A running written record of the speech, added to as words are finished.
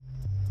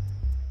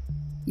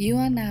You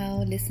are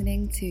now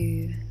listening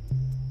to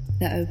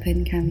The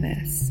Open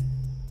Canvas.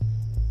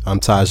 I'm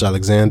Taj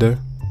Alexander.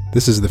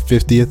 This is the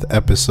 50th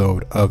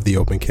episode of The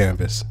Open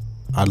Canvas.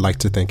 I'd like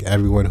to thank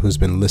everyone who's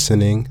been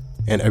listening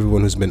and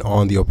everyone who's been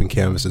on The Open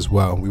Canvas as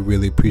well. We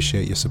really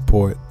appreciate your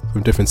support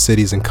from different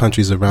cities and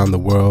countries around the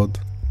world.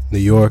 New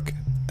York,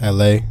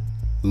 LA,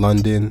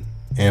 London,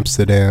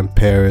 Amsterdam,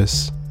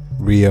 Paris,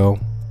 Rio,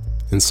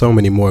 and so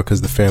many more because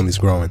the family's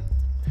growing.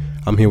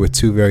 I'm here with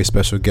two very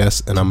special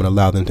guests, and I'm going to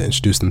allow them to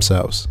introduce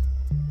themselves.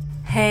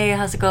 Hey,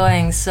 how's it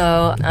going?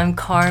 So I'm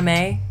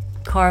Carme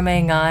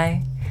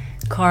Ngai,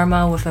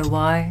 Karma with a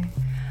Y.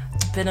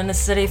 Been in the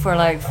city for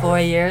like 4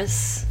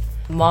 years.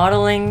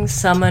 Modeling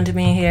summoned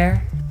me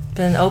here.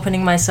 Been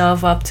opening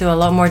myself up to a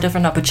lot more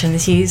different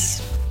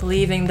opportunities.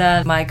 Believing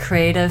that my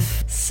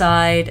creative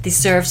side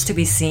deserves to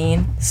be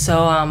seen.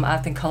 So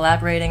I've been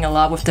collaborating a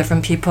lot with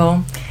different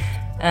people.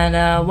 And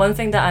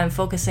things that I'm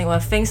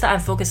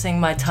focusing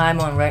my time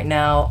on right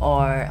now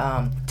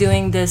are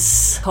doing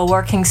this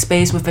co-working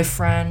space with a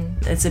friend.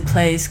 It's a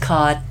place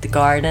called The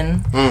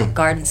Garden,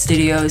 Garden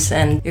Studios,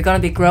 and you're gonna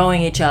be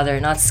growing each other,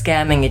 not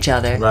scamming each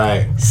other.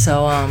 Right.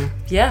 So,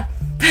 yeah.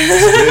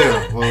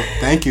 Yeah, well,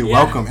 thank you.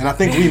 Yeah. Welcome. And I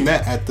think we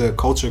met at the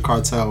Culture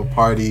Cartel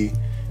party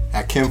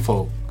at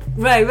Kinfolk.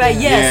 Right,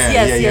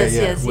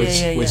 yes.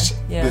 Which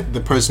the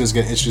person who's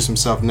gonna introduce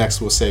himself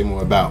next will say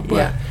more about, but.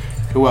 Yeah.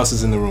 Who else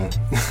is in the room?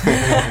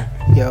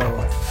 Yo,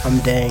 I'm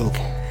Dang.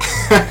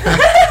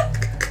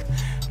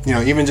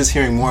 Even just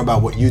hearing more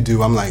about what you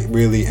do, I'm like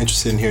really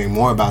interested in hearing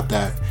more about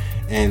that.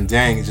 And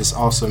Dang is just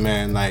also,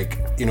 man,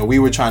 we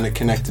were trying to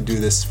connect to do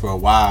this for a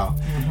while,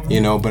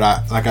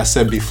 but like I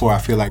said before, I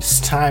feel like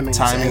timing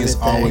is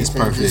always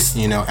perfect.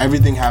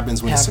 Everything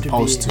happens when it's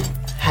supposed to.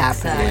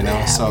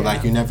 So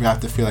you never have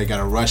to feel like you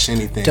gotta rush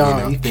anything.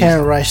 You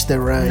can't rush the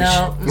rush.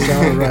 No.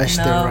 Don't rush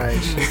the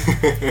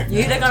rush.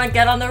 You're either gonna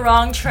get on the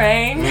wrong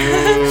train,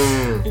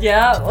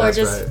 or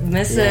just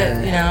miss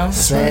it.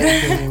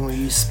 Same thing when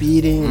you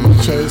speeding,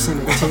 you chasing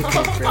the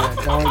ticket, bro.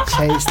 Don't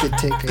chase the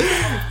ticket.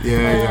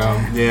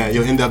 Yeah.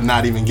 You'll end up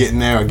not even getting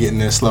there or getting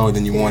there slower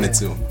than you wanted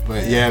to.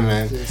 But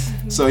man.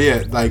 So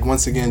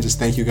once again, just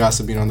thank you guys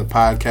for being on the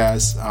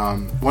podcast.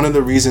 One of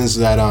the reasons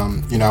that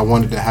I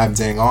wanted to have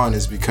Dang on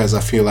is because I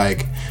feel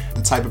like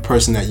the type of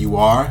person that you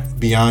are,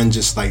 beyond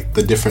just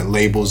the different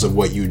labels of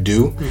what you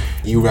do,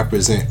 you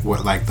represent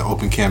what the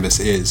Open Canvas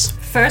is.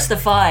 First the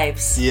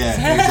vibes. Yeah,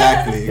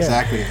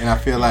 exactly. And I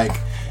feel like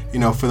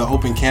for the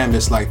Open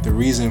Canvas, the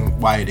reason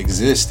why it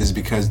exists is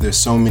because there's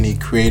so many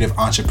creative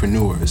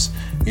entrepreneurs.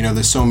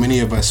 There's so many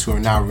of us who are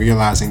now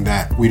realizing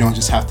that we don't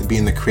just have to be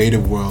in the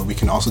creative world, we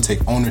can also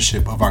take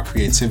ownership of our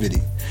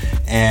creativity.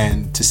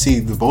 And to see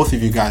the both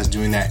of you guys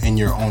doing that in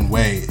your own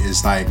way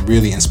is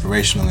really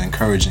inspirational and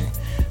encouraging.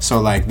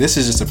 So this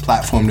is just a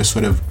platform to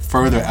sort of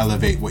further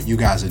elevate what you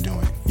guys are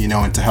doing,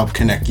 and to help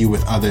connect you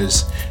with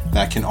others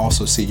that can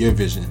also see your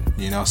vision,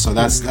 So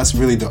that's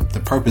really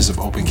the purpose of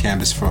Open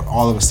Canvas, for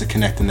all of us to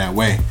connect in that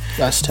way.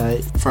 That's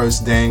tight.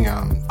 First, Dang,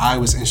 I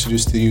was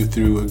introduced to you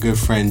through a good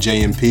friend,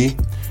 JMP.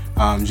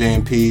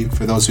 JMP,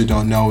 for those who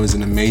don't know, is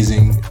an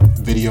amazing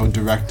video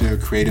director,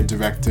 creative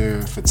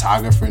director,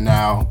 photographer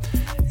now.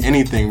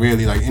 Anything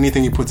really,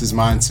 anything he puts his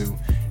mind to.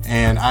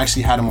 And I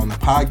actually had him on the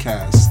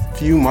podcast a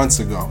few months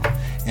ago.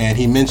 And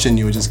he mentioned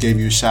you and just gave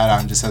you a shout out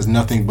and just has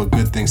nothing but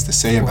good things to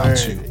say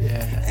about you.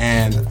 Yeah.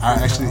 And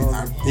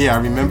I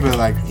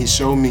remember he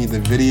showed me the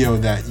video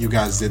that you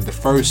guys did, the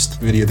first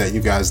video that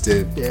you guys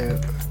did.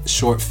 Yeah.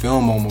 Short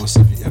film almost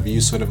of you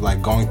sort of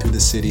going through the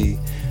city,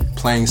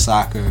 playing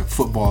soccer,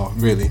 football,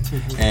 really,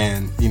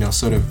 and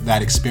sort of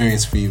that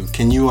experience for you.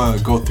 Can you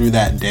go through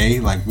that day,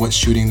 what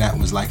shooting that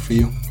was like for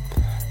you?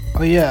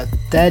 Oh yeah,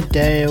 that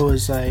day it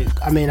was I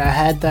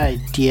had the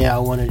idea I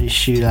wanted to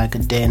shoot a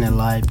day in the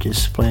life,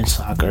 just playing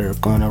soccer,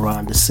 going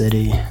around the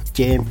city.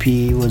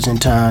 JMP was in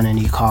town and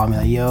he called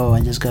me yo,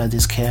 I just got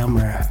this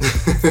camera.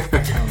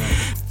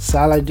 So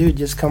all I do,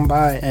 just come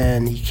by,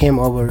 and he came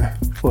over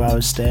where I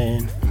was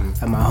staying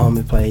at my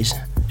homie place.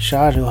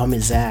 Shout out to homie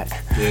Zach.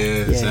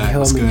 Yeah, Zach, he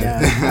held me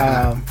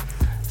down.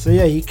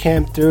 He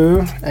came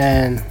through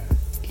and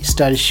he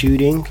started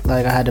shooting.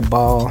 I had the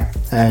ball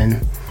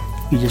and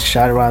we just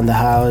shot around the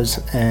house,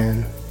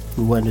 and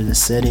we went to the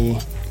city,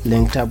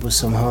 linked up with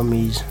some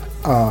homies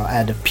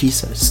at a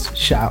pizza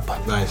shop.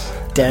 Nice.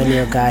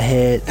 Daniel got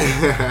hit.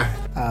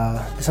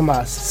 Some of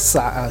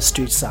our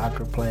street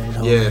soccer players,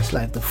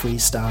 homies, the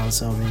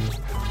freestyles homies.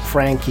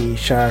 Frankie,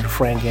 shout out to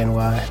Frank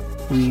NY.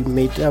 We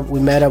met up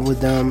with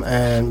them,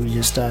 and we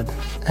just started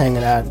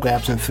hanging out,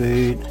 grabbed some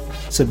food.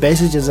 So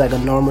basically just a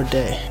normal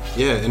day.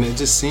 Yeah, and it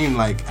just seemed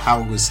how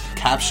it was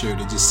captured.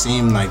 It just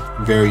seemed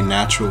very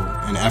natural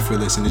and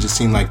effortless, and it just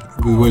seemed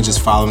we were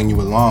just following you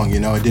along. You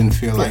know, it didn't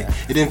feel like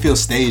it didn't feel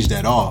staged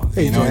at all.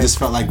 You know, it just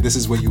felt like this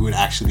is what you would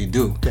actually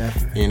do.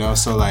 Definitely. You know,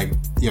 so like,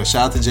 yo,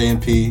 shout out to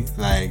JMP.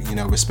 Like, you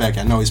know, respect.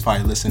 I know he's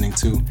probably listening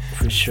too.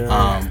 For sure.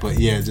 But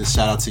yeah, just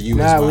shout out to you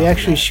as well. We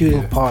actually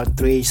shooting part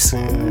 3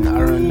 soon. I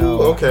don't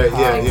know. Okay,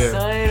 yeah.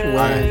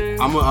 Excited.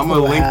 I'm gonna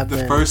link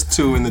the first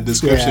 2 in the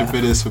description for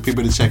this for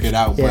people to check it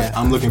out. But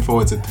I'm looking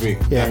forward to 3.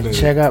 Yeah, definitely.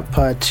 check out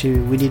part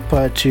 2. We did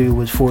part 2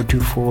 with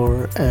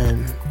 424,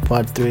 and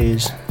part 3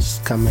 is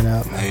coming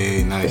up.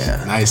 Hey,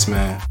 nice,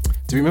 man.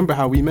 Do you remember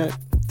how we met?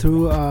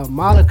 Through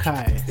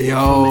Malachi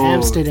from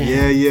Amsterdam.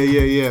 Yeah.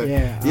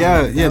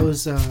 It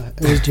was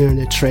during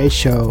the trade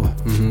show.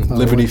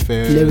 Liberty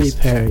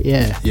Fair.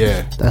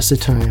 Yeah. That's the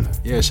time.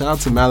 Yeah, shout out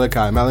to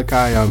Malachi.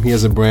 Malachi, he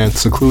has a brand,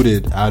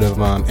 Secluded, out of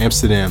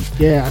Amsterdam.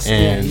 Yeah,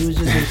 he was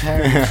just in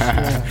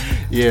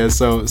Paris.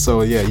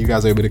 So you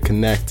guys are able to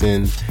connect,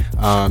 and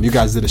you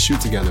guys did a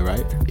shoot together,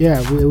 right?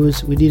 Yeah,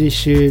 we did a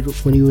shoot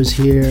when he was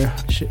here.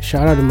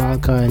 Shout out to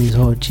Malachi and his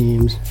whole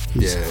team.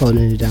 He's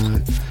holding it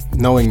down.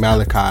 Knowing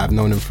Malachi, I've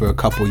known him for a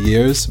couple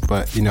years,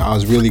 but you know, I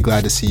was really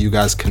glad to see you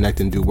guys connect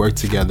and do work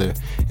together.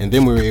 And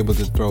then we were able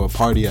to throw a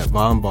party at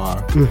Von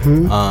Bar.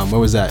 What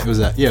was that? It was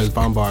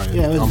Von Bar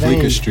on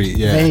Bleecker Street.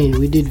 Yeah, Vane.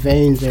 We did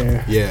Vane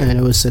there. Yeah, and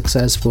it was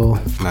successful.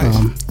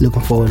 Nice.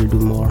 Looking forward to do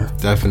more.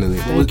 Definitely.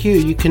 Thank you.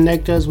 You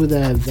connect us with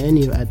a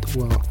venue at the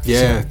well.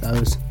 Yeah, so I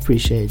was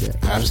appreciate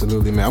that.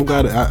 Absolutely, man. I'm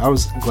glad. I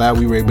was glad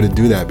we were able to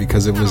do that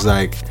because it was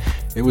like.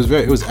 It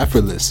was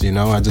effortless, you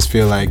know. I just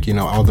feel like, you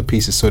know, all the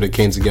pieces sort of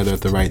came together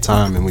at the right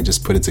time, and we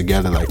just put it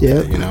together like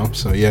that, you know.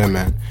 So yeah,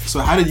 man. So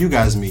how did you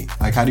guys meet?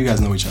 Like, how do you guys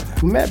know each other?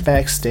 We met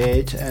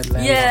backstage at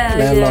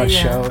Landlord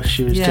show.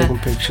 She was taking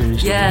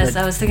pictures. Yes,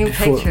 I was taking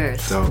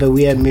pictures. But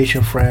we had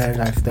mutual friends,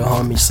 like the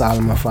homie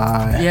Solomon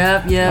Fire.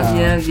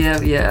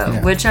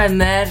 Yep. Which I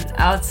met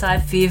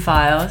outside Fee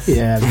Files.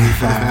 Yeah, Fee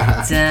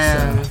Files.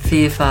 Damn,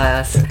 Fee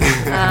Files.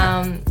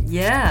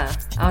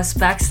 I was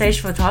backstage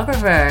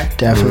photographer.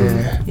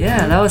 Definitely.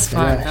 Yeah, that was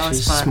fun. Yeah, that was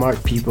she's fun.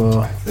 Smart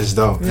people. It's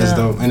dope. It's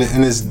dope, and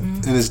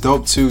it's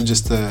dope too.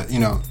 Just to, you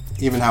know,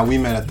 even how we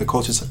met at the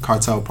Culture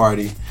Cartel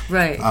party.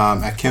 Right.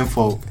 At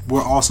Kinfolk,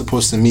 we're all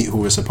supposed to meet who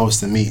we're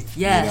supposed to meet.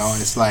 Yes. You know,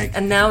 it's like.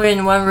 And now we're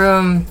in one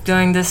room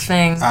doing this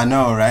thing. I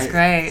know, right? It's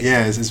great.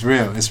 Yeah, it's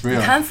real. It's real.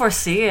 You can't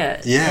foresee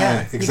it.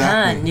 Yeah,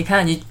 exactly. You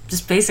can't. You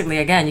just basically,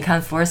 again, you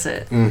can't force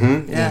it.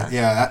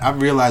 Yeah. I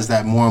realize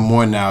that more and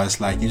more now. It's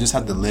like you just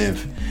have to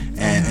live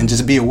and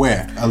just be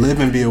aware. Live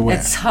and be aware.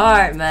 It's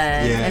hard,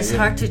 man. It's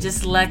hard to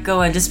just let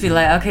go and just be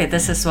like, okay,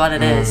 this is what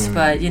it is.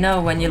 But you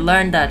know, when you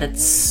learn that,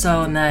 it's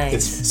so nice.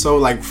 It's so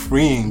like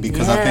freeing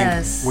because I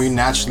think we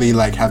naturally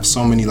like have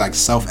so many like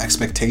self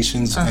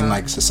expectations and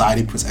like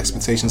society puts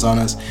expectations on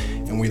us,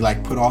 and we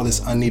like put all this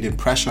unneeded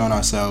pressure on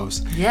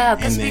ourselves. Yeah,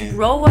 because we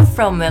grow up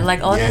from it.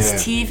 Like all this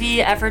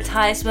TV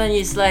advertisement,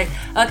 it's like,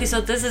 okay, so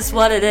this is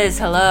what it is.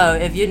 Hello,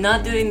 if you're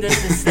not doing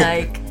this, it's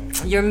like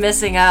you're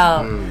missing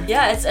out.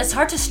 Yeah, it's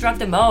hard to struck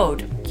the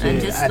mode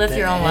and just live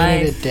your own life. At the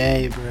end of the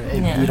day, bro,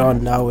 if you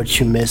don't know what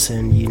you're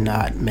missing, you're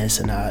not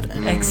missing out.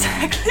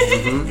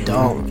 Exactly.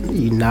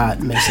 You're not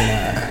missing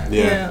out.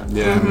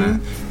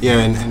 Man. Yeah,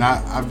 and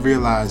I've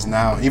realized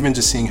now, even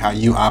just seeing how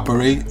you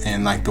operate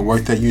and like the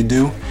work that you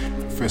do,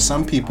 for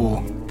some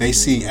people, they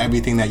see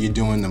everything that you're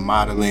doing, the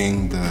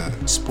modeling,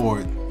 the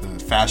sport, the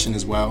fashion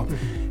as well.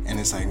 And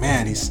it's like,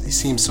 man, he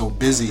seems so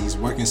busy. He's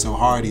working so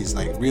hard. He's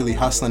like really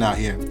hustling out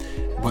here.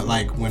 But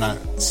like when I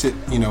sit,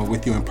 you know,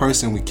 with you in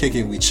person, we kick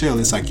it, we chill.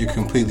 It's like you're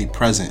completely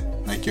present.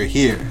 Like you're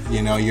here.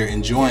 You know, you're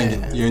enjoying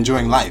it. You're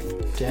enjoying life.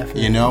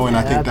 Definitely. You know, and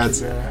I think that's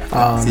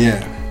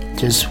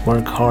just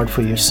work hard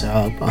for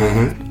yourself.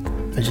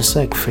 Just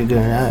like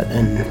figuring out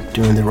and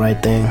doing the right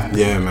thing.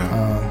 Yeah,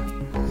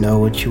 man. Know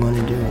what you want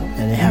to do,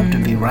 and it have to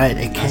be right.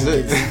 It can't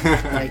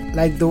just,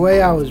 like the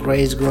way I was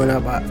raised growing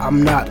up.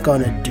 I'm not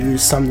gonna do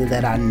something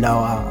that I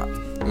know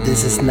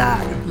this is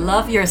not.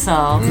 Love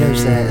yourself. You know what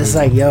I'm saying? It's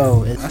like,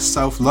 that's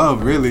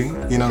self-love, really.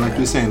 You know, like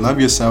you're saying, love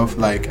yourself.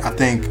 Like I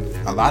think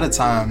a lot of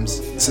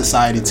times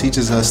society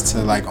teaches us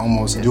to like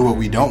almost do what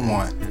we don't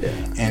want,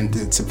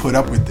 and to put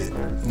up with it.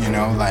 You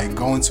know, like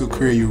go into a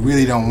career you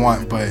really don't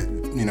want, but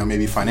you know,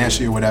 maybe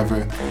financially or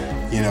whatever,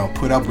 you know,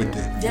 put up with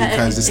it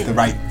because it's the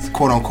right,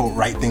 quote unquote,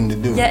 right thing to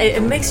do. Yeah,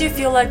 it makes you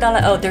feel like that,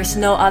 like, oh, there's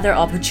no other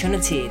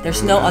opportunity.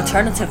 There's no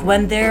alternative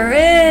when there is.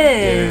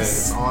 Yeah,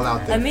 it's all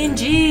out there. I mean,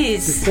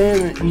 geez.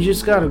 The thing, you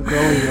just gotta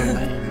grow in your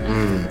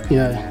lane.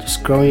 Yeah,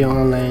 just grow in your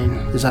own lane.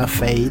 Is our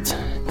faith.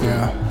 You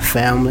know,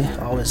 family,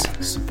 always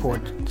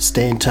support,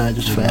 stay in touch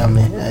with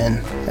family, and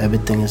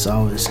everything is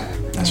always.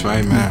 That's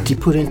right, man. You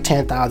put in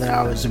 10,000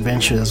 hours,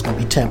 eventually there's gonna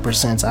be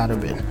 10% out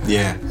of it.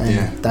 Yeah,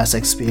 and that's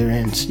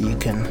experience you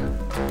can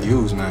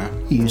use, man.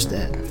 Use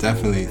that.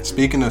 Definitely.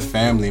 Speaking of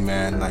family,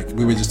 man, like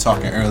we were just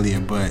talking earlier,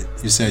 but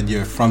you said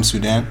you're from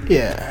Sudan?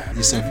 Yeah.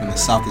 You said from the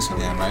south of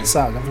Sudan, right?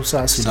 I'm from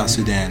South Sudan. South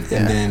Sudan. Yeah.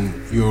 And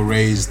then you were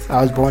raised.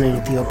 I was born in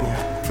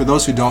Ethiopia. For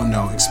those who don't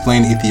know,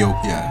 explain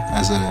Ethiopia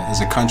as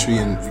a country,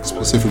 and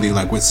specifically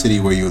like what city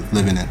were you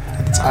living in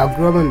at the time? I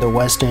grew up in the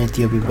western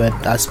Ethiopia, but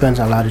I spent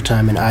a lot of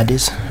time in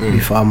Addis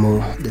before I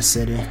moved the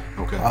city.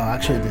 Okay. Okay.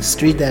 Actually, the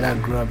street that I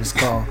grew up is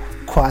called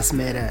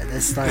Kwasmeda.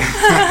 That's like,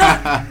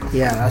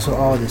 yeah, that's where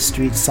all the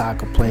street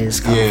soccer players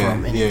come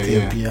from in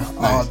Ethiopia.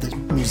 All the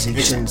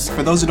musicians.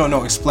 For those who don't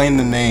know, explain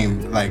the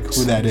name, like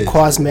who that is.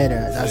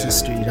 Kwasmeda, that's a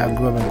street. I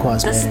grew up in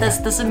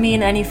Kwasmeda. Does it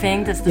mean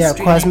anything? Does the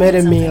street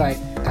Kwasmeda mean mean like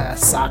a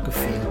soccer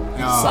field.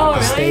 Oh,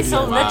 really? Stadium.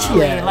 So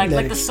literally, Yeah,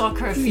 like the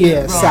soccer field.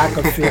 Yeah, bro.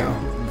 soccer field.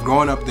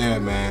 Growing up there,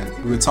 man,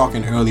 we were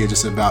talking earlier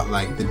just about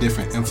like the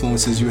different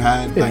influences you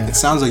had. Like Yeah. it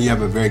sounds like you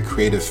have a very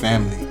creative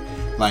family.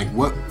 Like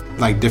what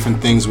like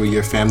different things were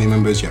your family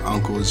members, your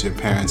uncles, your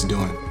parents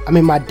doing? I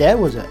mean, my dad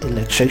was an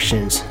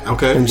electrician. Okay. You know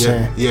what I'm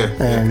saying? Yeah.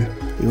 And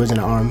he was in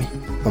the army.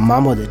 My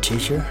mom was a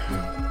teacher,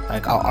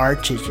 like our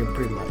art teacher,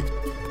 pretty much.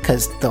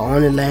 Because the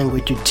only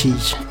language you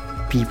teach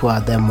people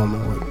at that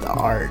moment was the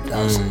art.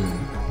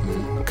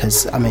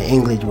 Because I mean,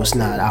 English was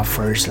not our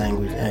first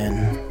language,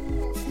 and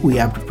we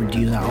have to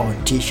produce our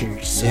own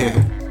teachers. So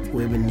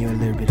we even knew a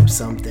little bit of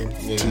something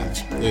to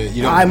teach. Yeah.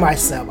 You don't, I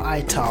myself,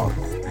 I taught.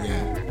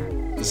 Yeah.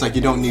 It's like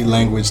you don't need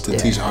language to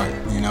teach art.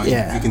 You know,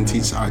 you can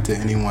teach art to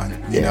anyone.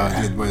 You know,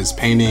 whether it's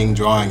painting,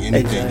 drawing,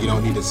 anything. Exactly. You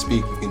don't need to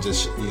speak. You can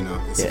just, you know,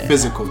 it's a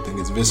physical thing.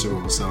 It's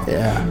visceral. So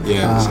Yeah,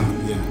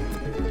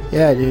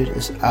 dude.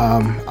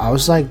 I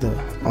was like the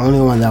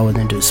only one that was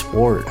into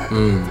sport.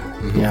 You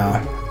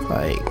know,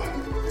 like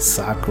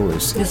soccer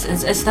was.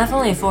 It's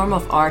definitely a form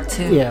of art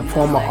too. Yeah,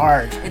 form of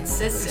art.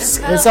 It's It's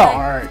kind of an like,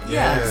 art.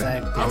 Yeah,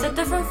 exactly. it's a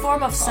different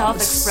form of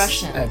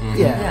self-expression.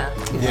 Yeah.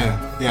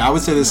 Yeah, I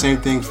would say the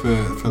same thing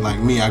for like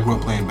me. I grew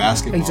up playing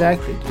basketball.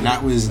 Exactly. And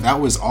that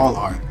was all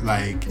art.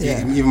 Like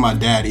even my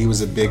dad, he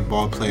was a big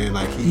ball player.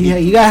 Like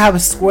You gotta have a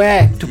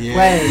swag to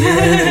play.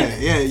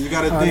 Yeah, you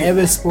gotta On think.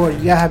 every sport,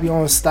 you gotta have your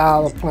own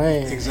style of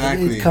playing.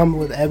 Exactly. It comes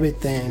with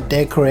everything,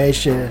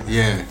 decoration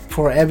Yeah.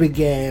 for every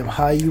game.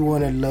 How you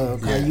want to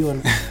look, how you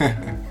want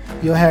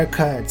your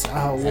haircuts,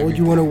 what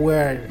you want to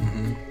wear,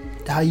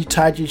 how you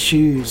tied your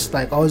shoes,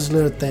 like all those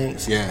little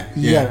things.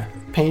 You gotta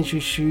paint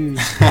your shoes,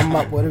 come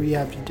up, whatever you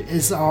have to do.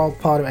 It's all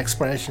part of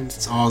expressions.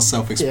 It's all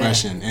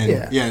self-expression.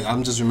 And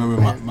I'm just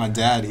remembering my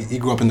dad, he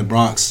grew up in the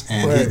Bronx,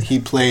 and he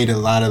played a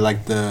lot of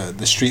like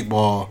the street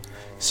ball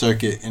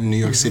circuit in New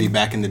York City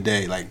back in the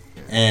day. Like,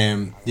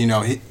 and you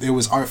know, it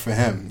was art for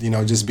him, you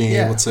know, just being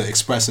able to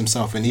express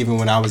himself. And even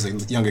when I was a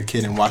younger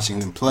kid and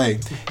watching him play,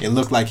 it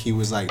looked like he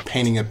was like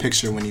painting a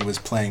picture when he was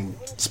playing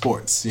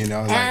sports, you know.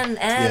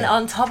 And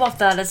on top of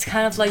that, it's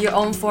kind of like your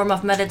own form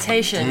of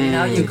meditation. You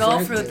know, you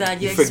go through that,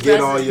 you forget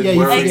express all it. your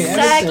worries.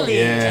 Exactly.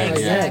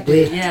 Yeah.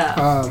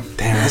 Yeah. Damn,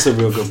 that's a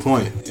real good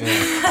point.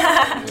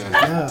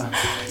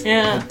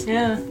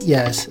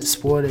 Yes,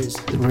 sport is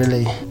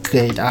really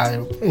good. I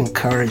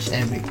encourage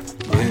every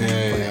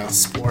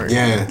sport.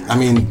 Yeah, I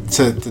mean,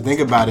 to think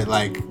about it,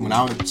 like when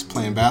I was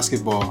playing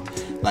basketball,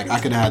 like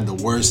I could have had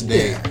the worst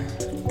day,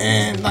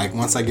 and like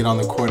once I get on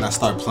the court and I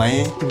start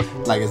playing,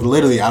 like it's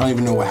literally I don't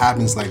even know what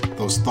happens. Like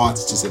those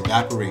thoughts just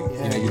evaporate.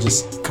 You know, you're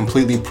just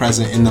completely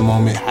present in the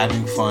moment,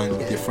 having fun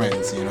with your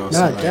friends. You know. No,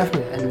 so, like,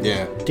 definitely.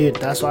 And dude,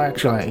 that's why I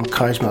actually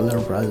encourage my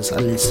little brothers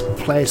at least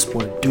play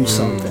sport, do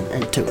something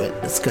into it.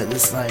 It's good.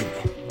 It's like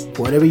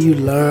whatever you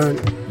learn,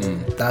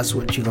 that's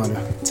what you're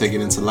gonna take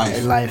it into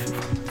life.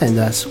 And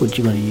that's what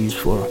you're gonna use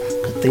for.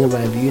 Cause think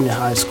about it, if you're in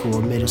high school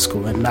or middle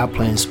school and not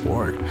playing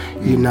sport,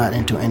 you're not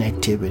into an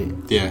activity.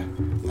 Yeah,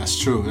 that's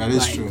true. That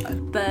is true.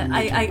 But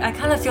I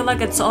kind of feel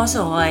like it's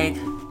also like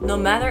no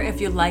matter if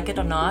you like it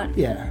or not,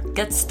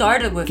 get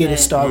started with it. Get it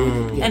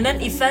started. And then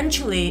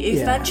eventually,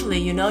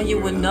 you know, you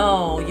would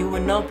know,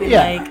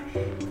 like,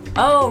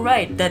 oh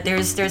right, that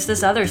there's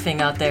this other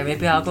thing out there.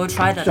 Maybe I'll go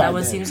try that. That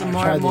one seems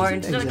more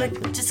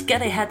like just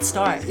get a head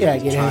start. Yeah,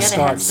 get a head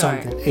start.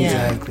 Something.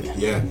 Exactly.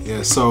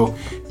 Yeah. So,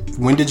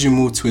 when did you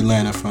move to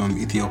Atlanta from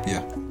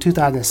Ethiopia?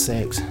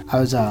 2006. I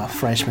was a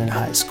freshman in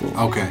high school.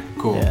 Okay,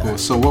 cool.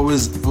 So what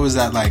was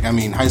that like? I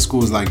mean, high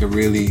school is like a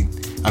really,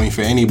 I mean,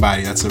 for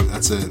anybody, that's a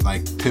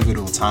like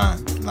pivotal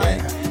time.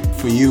 Like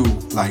for you,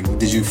 like,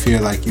 did you feel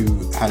like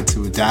you had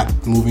to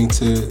adapt moving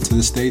to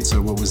the States,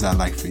 or what was that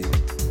like for you?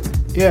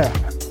 Yeah,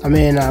 I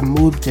mean, I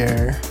moved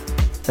there.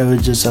 It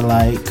was just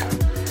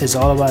it's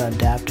all about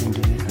adapting,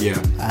 dude. Yeah.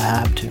 I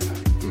have to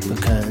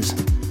because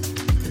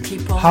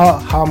people. How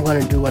I'm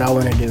gonna do what I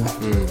want to do.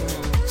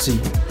 See,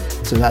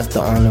 so that's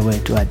the only way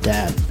to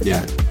adapt.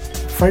 Yeah.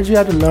 First, you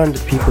have to learn the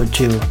people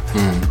too.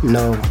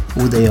 Know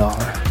who they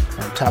are.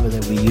 On top of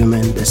that, we're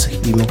human. There's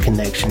human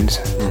connections.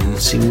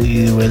 See who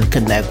you really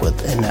connect with,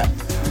 and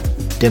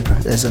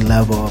there's a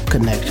level of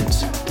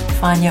connections.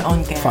 Find your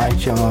own game.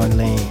 Find your own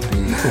lane.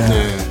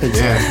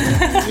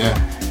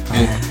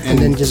 And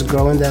then just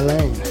grow in that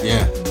lane.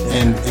 Yeah.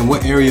 And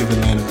what area of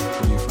Atlanta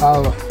are you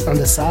from? On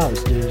the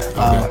south, dude.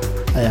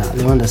 I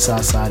live on the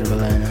south side of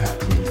Atlanta.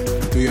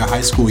 Through your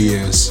high school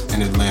years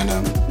in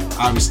Atlanta,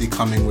 obviously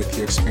coming with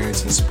your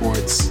experience in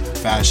sports,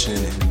 fashion,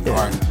 and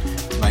art,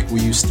 like were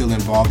you still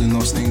involved in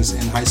those things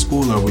in high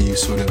school, or were you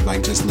sort of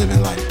like just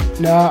living life?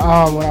 No,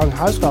 when I was in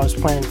high school, I was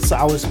playing.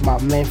 So my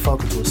main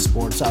focus was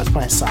sports. So I was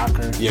playing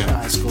soccer in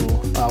high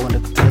school. I went to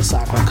play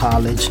soccer in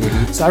college.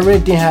 So I really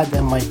didn't have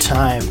that much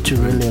time to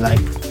really like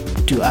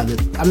do other.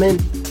 I mean,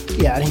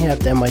 I didn't have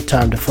that much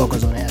time to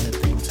focus on the other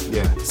things.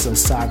 Yeah. So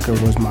soccer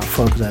was my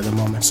focus at the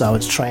moment. So I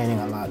was training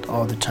a lot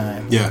all the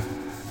time. Yeah.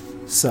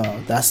 So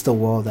that's the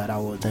world that I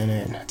was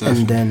in. Definitely.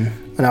 And then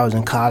when I was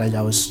in college,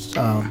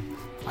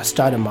 I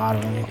started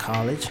modeling in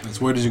college.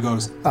 Where did you go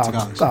to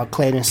college?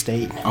 Clayton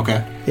State.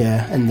 Okay.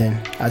 Yeah, and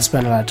then I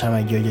spent a lot of time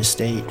at Georgia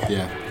State.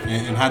 Yeah.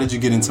 And how did you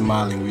get into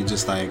modeling? Were you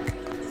just like,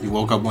 you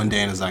woke up one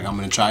day and was like, I'm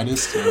gonna try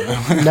this?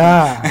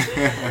 Nah.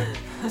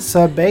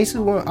 So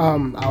basically,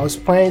 I was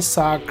playing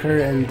soccer,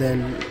 and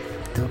then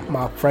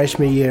my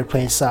freshman year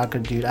playing soccer,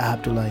 dude, I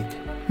have to like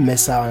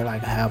miss out on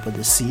like half of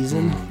the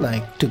season,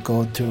 like to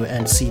go through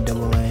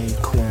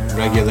NCAA clearing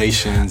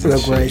regulations. And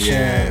shit.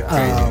 Yeah,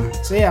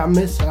 crazy. So yeah, I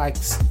missed like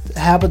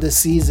half of the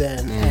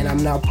season, and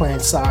I'm now playing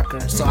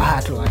soccer. So I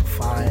had to like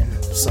find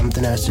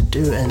something else to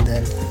do, and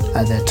then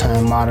at that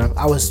time,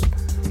 I was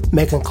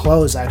making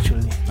clothes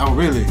actually. Oh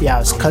really? Yeah, I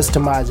was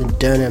customizing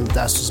denim.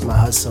 That's just my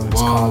hustle in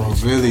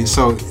college. Really?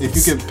 So if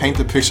you could paint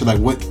the picture, like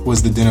what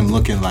was the denim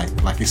looking like?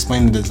 Like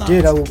explain the design.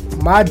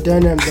 Dude, my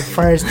denim, the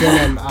first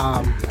denim,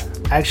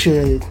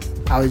 actually,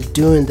 I was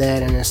doing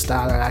that and then I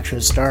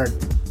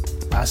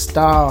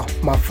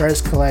styled my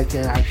first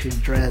collection, actually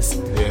dressed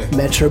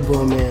Metro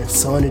Boomin,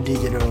 Sony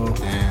Digital.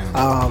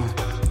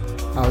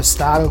 I was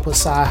styling for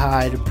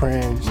Sci-Hi, the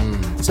Prince.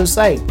 So it's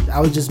like, I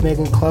was just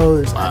making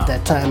clothes at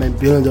that time and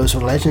building those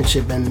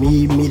relationships, and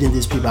me meeting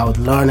these people. I was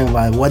learning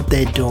about what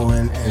they're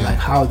doing and like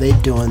how they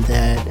doing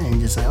that, and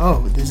just like,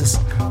 oh, this is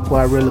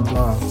where I really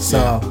belong.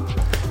 So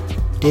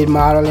did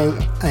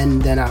modeling,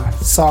 and then I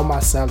saw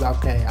myself,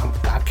 okay,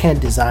 I can't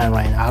design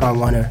right now. I don't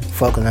want to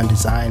focus on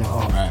design at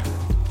all.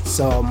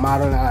 So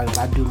modeling,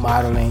 I do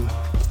modeling.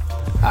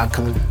 I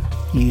can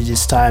use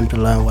this time to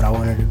learn what I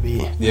wanted to be.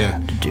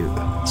 To do.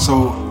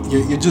 So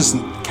you're just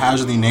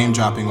casually name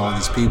dropping all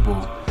these people,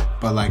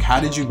 but like, how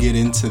did you get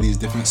into these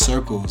different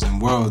circles and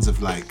worlds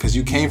of like? Because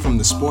you came from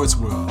the sports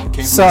world. You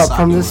came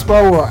from the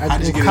sport world. How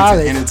did you get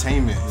college, into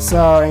entertainment?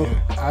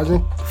 I was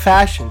in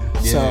fashion.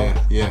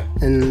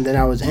 And then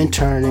I was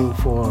interning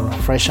for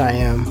Fresh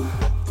I.M.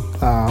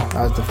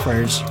 I was the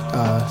first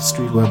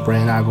streetwear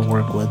brand I ever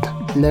worked with.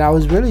 And then I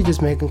was really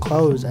just making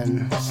clothes,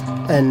 and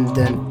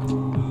then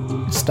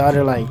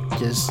started like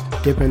just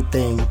different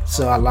things,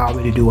 so allowed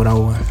me to do what I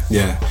want.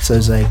 So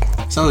it's like,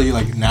 so you're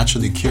like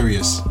naturally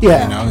curious. You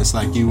know, it's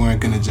like you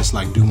weren't gonna just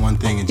like do one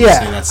thing and just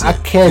say that's it. I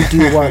can't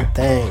do one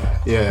thing.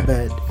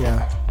 But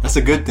that's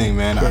a good thing,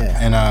 man.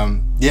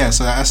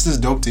 So that's just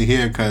dope to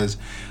hear, because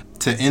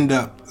to end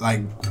up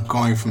like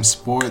going from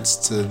sports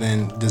to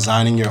then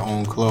designing your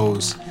own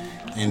clothes,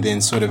 and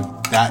then sort of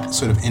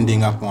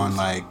ending up on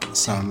like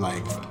some,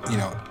 like, you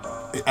know,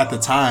 at the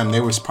time they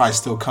were probably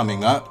still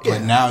coming up,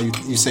 but now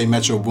you say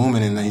Metro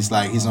Boomin, and he's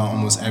on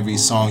almost every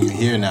song you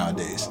hear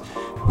nowadays.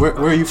 Where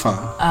are you from?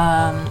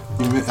 I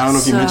don't know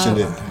if you mentioned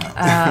it.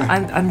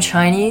 I'm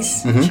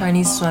Chinese.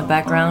 Chinese is my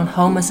background.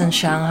 Home is in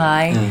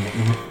Shanghai.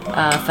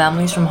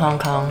 Family's from Hong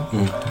Kong.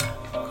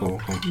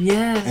 Cool.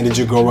 Yeah. And did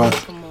you grow up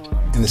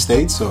in the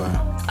States or?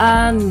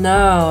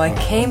 No, I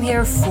came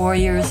here 4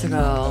 years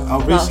ago. Oh,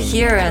 recently? Well,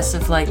 here as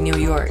of like New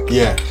York.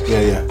 Yeah.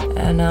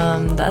 And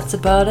that's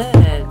about it.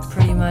 It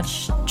pretty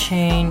much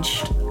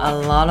changed a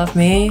lot of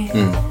me.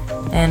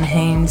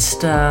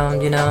 Enhanced,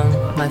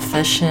 my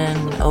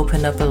vision,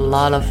 opened up a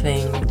lot of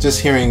things.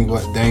 Just hearing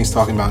what Dang's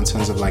talking about in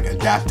terms of like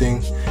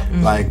adapting,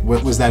 like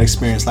what was that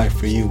experience like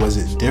for you? Was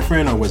it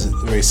different or was it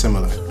very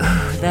similar?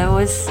 That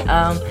was,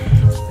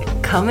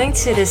 coming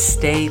to the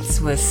States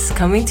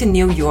coming to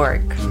New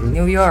York.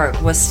 New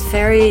York was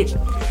very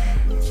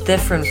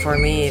different for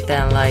me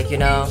than like,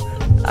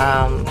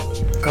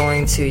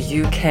 going to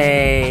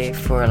UK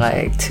for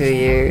like 2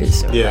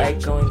 years, or like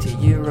going to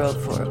Europe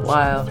for a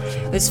while.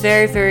 It's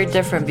very, very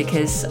different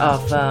because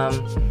of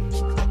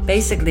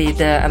basically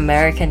the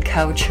American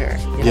culture,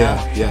 you know?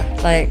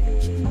 Like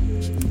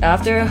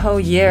after a whole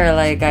year,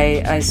 like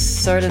I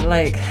started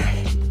like,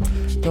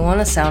 don't want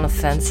to sound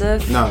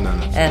offensive. No.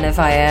 And if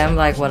I am,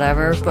 like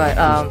whatever, but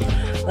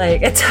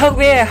like it took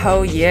me a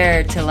whole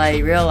year to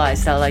like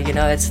realize that, like,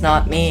 it's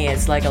not me,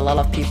 it's like a lot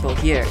of people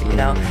here,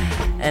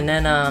 and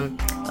then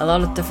a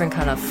lot of different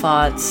kind of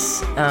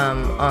thoughts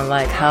on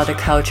like how the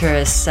culture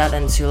is set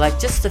into, like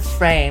just the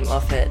frame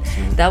of it.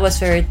 That was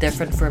very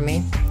different for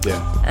me.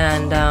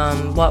 And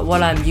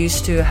what I'm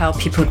used to, how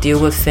people deal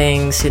with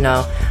things,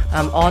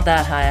 all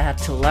that I had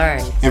to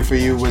learn. And for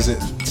you, was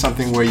it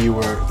something where you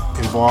were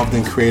involved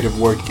in creative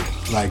work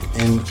like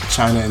in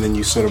China and then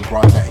you sort of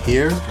brought that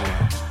here?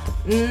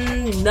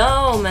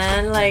 No,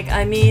 man. Like,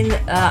 I mean,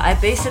 I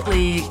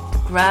basically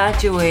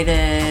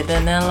graduated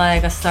and then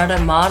like I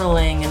started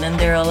modeling, and then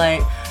they were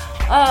like,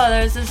 oh,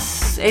 there's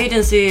this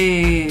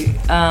agency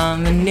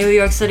in New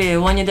York City, they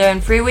want you there in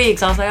 3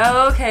 weeks. I was like,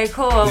 oh, okay,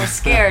 cool. I was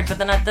scared, but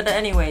then I did it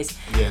anyways.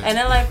 And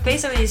then like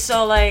basically,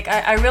 so like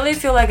I really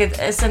feel like it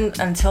isn't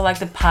until like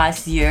the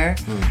past year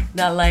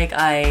that like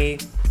I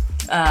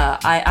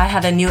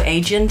had a new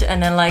agent,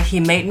 and then like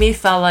he made me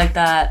feel like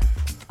that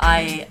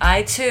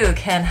I too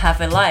can have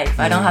a life.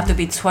 I don't have to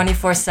be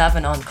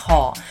 24/7 on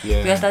call.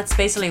 Yeah. Because that's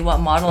basically what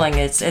modeling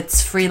is.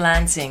 It's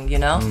freelancing, you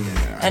know?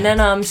 And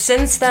then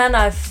since then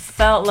I've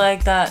felt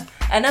like that.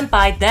 And then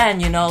by then,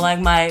 you know, like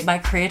my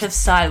creative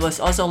side was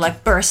also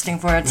like bursting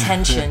for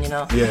attention, you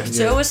know?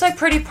 So it was like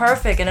pretty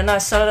perfect. And then I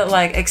started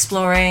like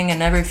exploring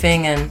and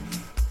everything, and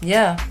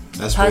yeah.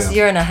 That's past real.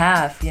 year and a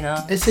half, you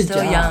know? It's a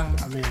still job. young.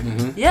 I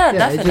mean, Yeah,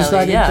 definitely. it's just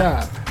like a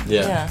job.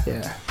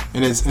 Yeah.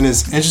 And it's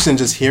interesting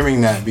just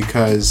hearing that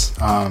because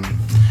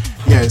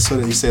it's sort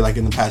of, you say like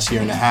in the past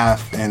year and a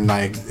half, and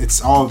like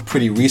it's all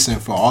pretty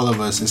recent for all of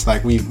us. It's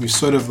like we've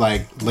sort of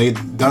like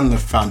done the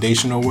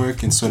foundational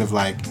work and sort of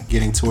like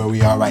getting to where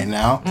we are right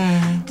now.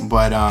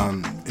 But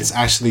it's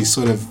actually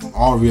sort of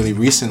all really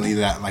recently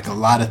that like a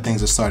lot of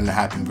things are starting to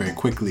happen very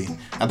quickly.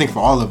 I think for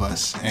all of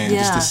us, and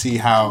just to see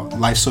how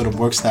life sort of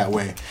works that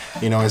way,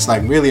 you know, it's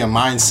like really a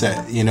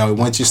mindset. You know,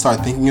 once you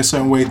start thinking a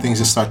certain way, things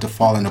just start to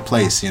fall into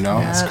place. You know,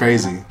 it's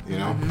crazy. You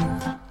know.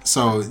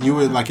 So you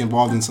were like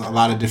involved in a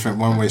lot of different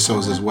one-way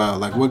shows as well.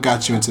 Like, what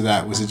got you into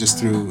that? Was it just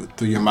through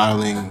your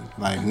modeling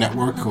like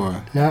network,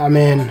 or? No, I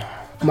mean,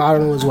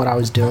 modeling was what I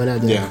was doing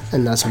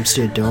and that's what I'm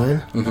still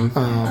doing.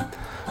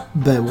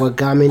 But what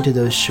got me into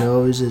those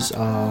shows is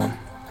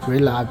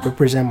really I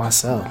represent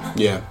myself.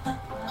 Yeah.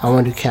 I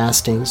went to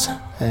castings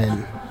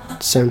and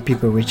certain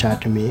people reach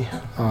out to me.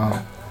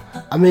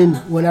 I mean,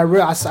 when I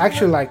realized,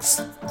 actually like,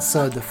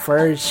 so the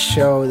first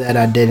show that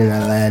I did in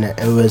Atlanta,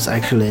 it was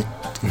actually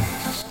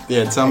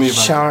Yeah, tell me about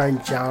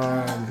Sean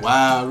John.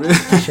 Wow, really?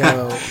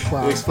 Show.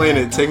 Wow. Explain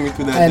it. Take me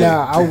through that. And day.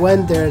 I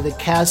went there. The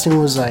casting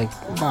was like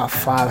about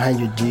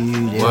 500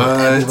 dudes. What?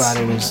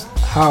 Everybody was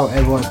how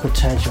everyone's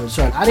potential was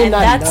showing. I did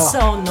not know. That's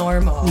so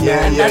normal.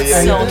 Yeah, That's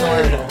so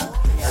normal.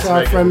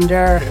 So from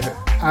there,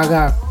 I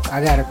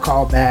got a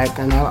call back,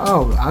 and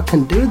I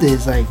can do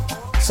this. Like,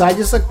 so I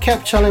just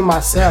kept telling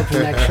myself to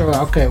make sure.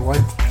 Okay,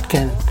 what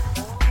can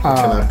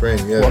I bring?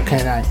 Yeah. What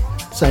can I?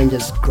 So I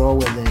just grow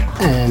with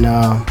it. And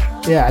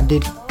I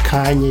did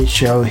Kanye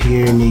show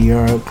here in New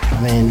York.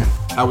 I mean,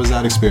 how was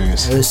that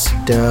experience? it was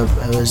dope.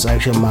 It was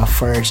actually my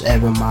first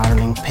ever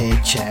modeling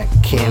paycheck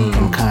came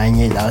from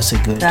Kanye. That was a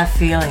good That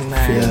feeling,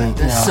 man.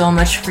 There's yeah. so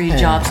much free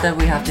jobs that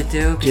we have to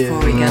do before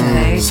we get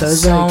paid. So So,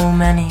 it's like-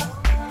 many.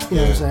 You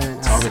know what I'm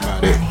saying? Talk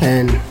about it.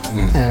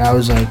 And I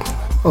was like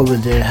over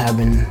there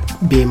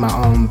being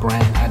my own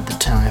brand at the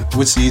time.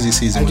 Which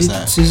season I was did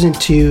that? season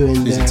 2 and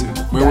Season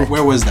then 2.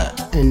 Where was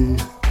that? in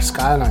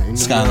Skyline. In New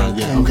Skyline, York.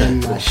 yeah, And okay,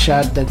 then cool. I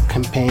shot the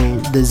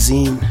campaign, the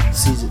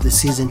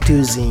season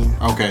 2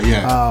 zine. Okay,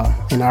 yeah.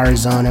 In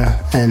Arizona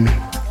and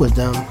with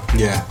them.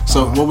 Yeah.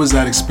 So what was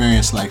that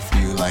experience like for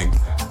you? Like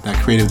that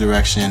creative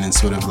direction and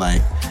sort of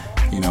like,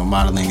 you know,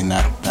 modeling in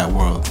that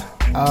world?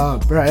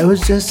 Bro, it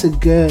was just a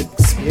good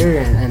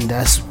experience, and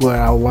that's where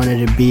I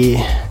wanted to be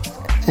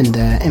in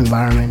the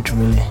environment,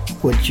 really.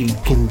 What you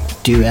can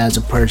do as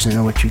a person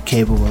and what you're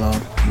capable of.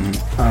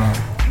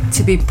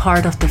 To be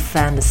part of the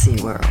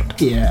fantasy world.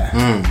 Yeah.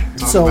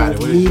 Talk So about it.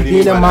 What do me you mean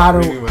being by a that?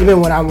 model, What do you mean by even that?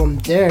 when I'm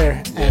there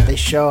at the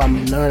show,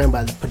 I'm learning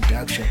about the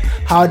production.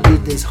 How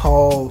did this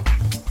whole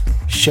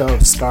show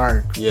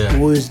start? Yeah.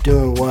 Who is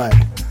doing what?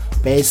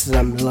 Basically,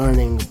 I'm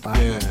learning about.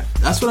 Yeah,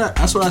 that's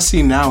what I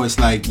see now. It's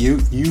like you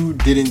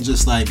didn't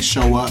just like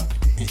show up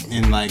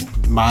and like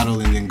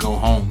model and then go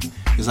home.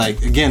 It's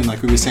like, again,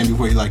 like we were saying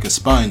before, you're like a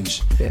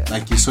sponge. Yeah.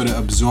 Like you sort of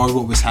absorb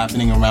what was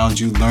happening around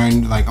you,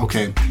 learned like,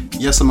 okay,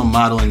 yes, I'm a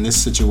model in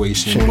this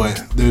situation, Sure.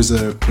 but there's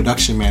a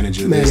production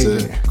manager, there's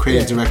a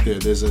creative director,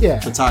 there's a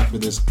photographer,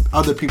 there's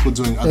other people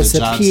doing other There's a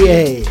jobs.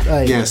 PA.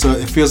 Like, Yeah, so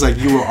it feels like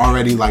you were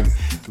already like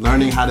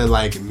learning how to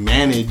like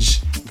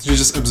manage. You're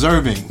just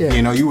observing. Yeah.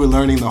 You know, you were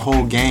learning the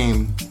whole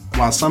game,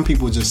 while some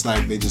people just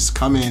like they just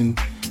come in,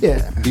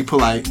 Yeah. be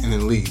polite, and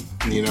then leave.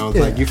 You know,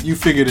 Yeah. like you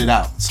figured it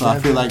out. So I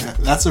feel like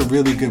that's a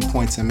really good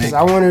point to make. 'Cause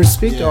I wanted to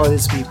speak to Yeah. all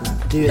these people,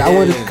 dude.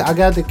 Yeah, I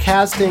got the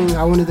casting.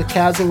 I wanted the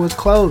casting was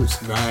closed,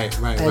 Right.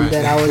 and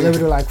then I was able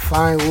to like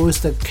find who was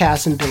the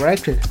casting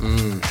director,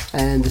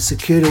 and the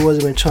security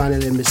wasn't even trying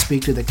to let me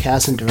speak to the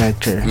casting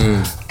director.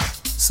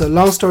 So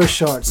long story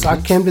short, so I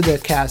came to the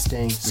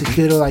casting.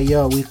 Security like,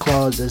 yo, we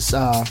closed.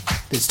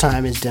 This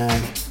time is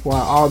done.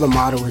 While all the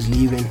model was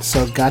leaving,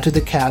 so got to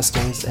the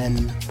castings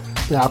and.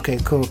 Like, okay,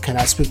 cool. Can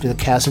I speak to the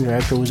casting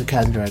director? Who's the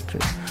casting director?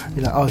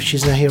 He's like, oh,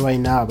 she's not here right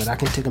now, but I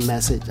can take a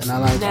message. And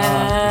I'm like, it's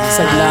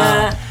like,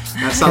 nah.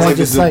 That sounds like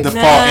the just like-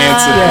 default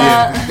answer.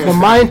 Yeah. But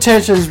my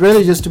intention is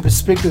really just to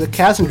speak to the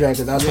casting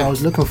director. That's what I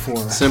was looking for.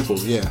 Simple.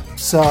 Yeah.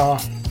 So,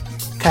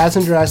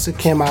 casting director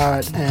came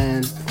out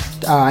and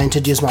I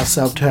introduced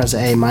myself to her. I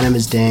said, hey, my name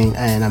is Dane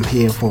and I'm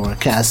here for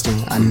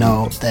casting. I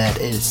know that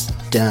is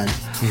done.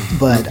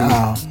 But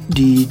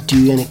do you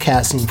do any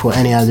casting for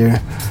any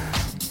other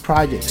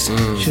projects?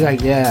 She's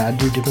like, yeah, I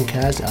do different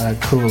casting. I'm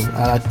like, cool.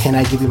 Can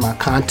I give you my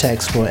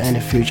contacts for any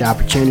future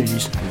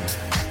opportunities?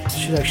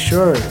 She's like,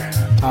 sure.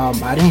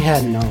 I didn't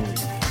have no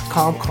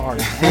comp card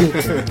or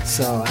anything,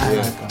 so I had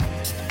like a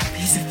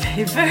Piece of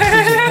paper.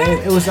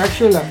 it was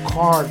actually a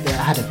card that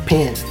I had a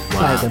pin,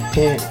 like a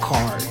pin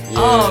card.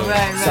 Oh,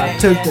 right. So I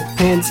took the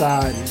pins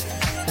out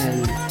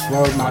and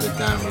wrote my Write it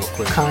down real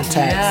quick.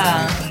 contacts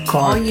Yeah. and All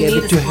card, you gave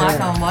need it to is black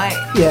her. on white.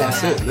 Yeah,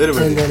 That's it,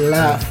 literally. and then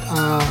left.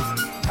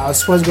 I was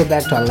supposed to go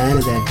back to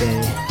Atlanta that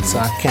day, so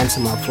I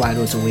canceled my flight. It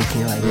was a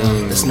weekend. Like, yo,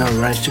 there's no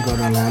rush to go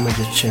to Atlanta. I'ma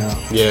just chill.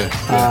 Yeah.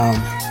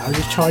 I was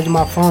just charging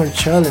my phone,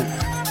 chilling.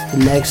 The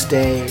next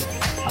day,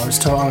 I was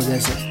told,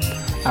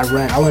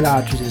 I went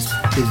out to this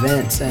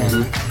events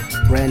and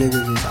ran into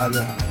this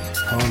other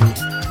homie.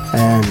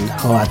 And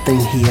I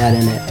think he had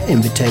an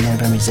invitation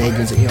from his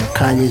agency. Yo,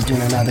 Kanye's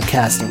doing another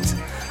castings.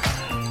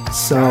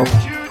 So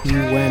he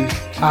went,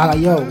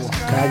 yo,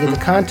 can I get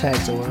the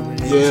contacts or whatever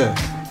it is? Yeah.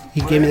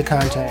 He gave me the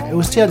contact. It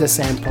was still the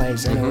same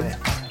place anyway.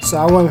 So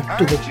I went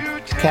to the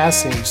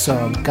casting.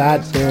 So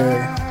got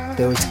there.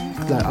 There was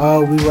like,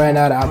 oh, we ran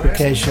out of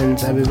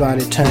applications.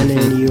 Everybody turn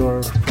in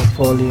your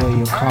portfolio,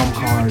 your com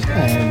card,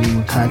 and we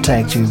will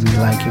contact you if we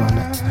like you on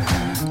that.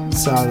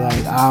 So I was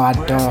like, oh, I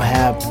don't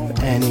have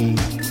any.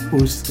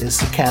 It's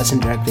the casting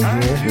director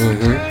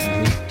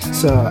here.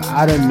 So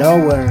out of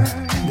nowhere,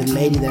 the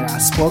lady that I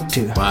spoke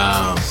to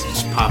Wow. So it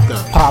just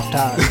popped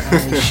out,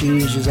 and she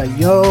was just like,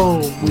 yo,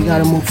 we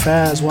gotta move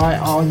fast. Why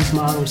all these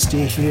models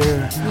still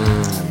here?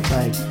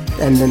 Like,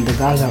 and then the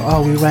guy was like,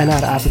 oh, we ran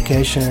out of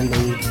application, and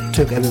we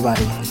took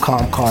everybody's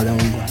com card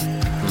and we went.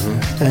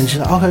 And she's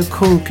like, okay,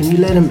 cool, can you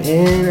let him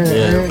in?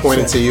 Yeah,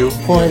 pointed to you.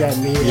 Pointed at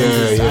me.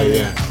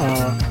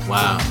 Yeah.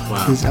 Wow.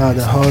 His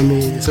other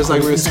homie. So it's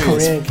like we were saying,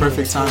 Korean it's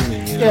perfect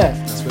timing. You know? Yeah.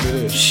 That's what it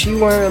is. She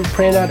went and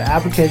printed out the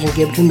application,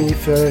 gave it to me,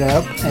 fill it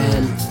up,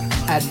 and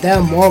at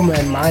that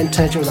moment, my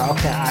intention was like,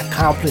 okay, I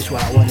accomplished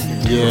what I wanted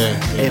to do.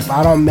 Yeah. If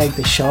I don't make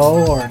the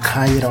show or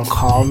Kanye don't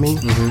call me,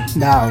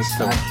 now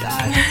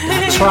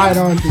I tried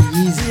on the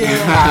Yeezy.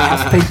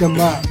 I picked them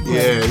up.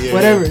 Yeah.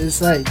 Whatever. It's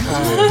like,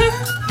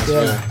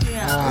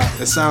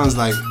 It sounds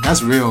like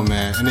that's real,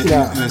 man. And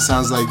it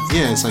sounds like,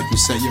 it's like you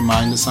set your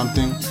mind to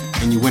something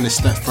and you went a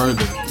step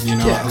further. You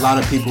know, a lot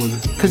of people.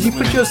 Because you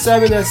put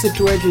yourself in that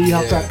situation, you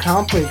have to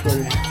accomplish what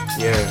it is.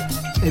 Yeah.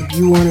 If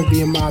you want to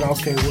be a model,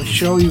 okay, we'll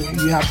show you.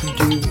 You have to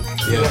do.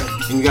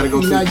 Yeah. And you got to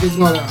go You're through. not just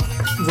gonna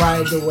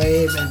ride the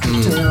wave and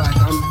pretend like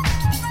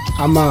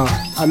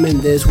I'm in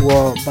this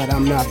world, but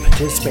I'm not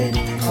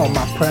participating, or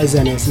my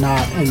presence is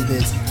not in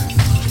this.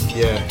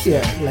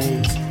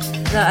 Lanes.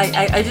 No,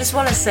 I just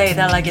want to say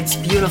that like it's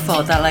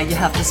beautiful that like you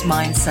have this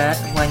mindset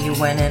when you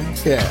went in.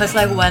 Yeah. Because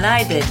like when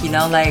I did, you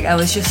know, like I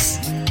was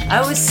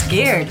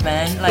scared,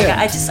 man. Like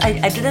I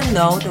didn't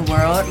know the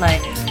world.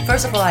 Like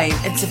first of all,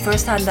 it's the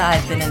first time that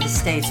I've been in the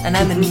States, and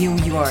I'm in New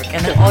York,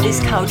 and then all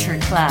these culture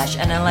clash,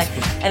 and then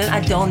I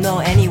don't know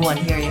anyone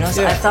here, you know.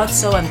 So I felt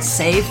so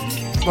unsafe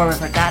for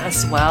that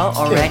as well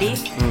already,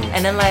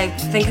 and then like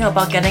thinking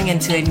about getting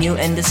into a new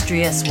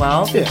industry as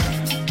well.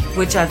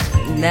 Which I've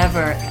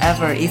never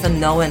ever even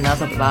known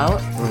enough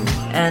about.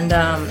 And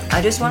I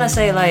just want to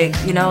say, like,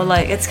 you know,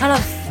 like it's kind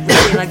of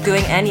really like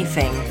doing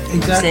anything. Exactly.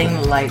 I'm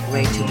saying like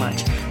way too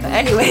much. But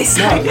anyways,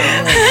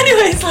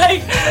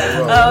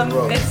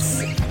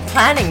 it's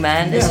planning,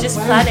 man. It's just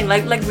planning,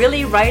 like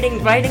really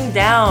writing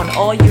down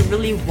all you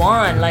really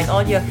want, like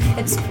all your.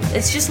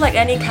 It's just like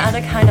any kind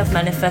of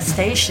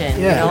manifestation.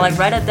 You know, like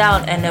write it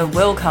down and it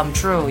will come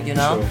true. You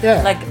know,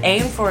 like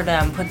aim for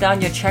them, put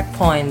down your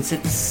checkpoints.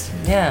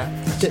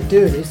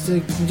 Dude, it's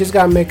like, you just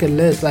gotta make a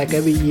list. Like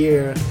every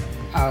year,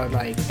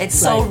 it's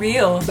so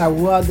real. Like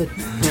what are the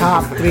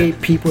top 3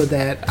 people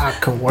that I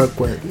can work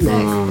with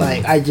next?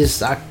 Like I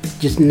just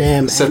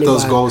name. Set anybody.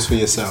 those goals for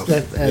yourself.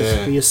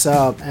 For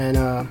yourself, and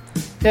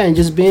and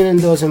just being in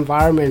those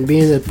environments,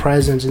 being the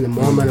presence in the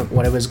moment of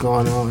whatever's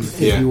going on.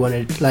 If you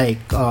want to, like,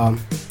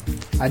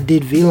 I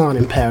did Vlon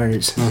in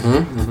Paris.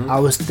 I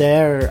was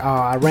there.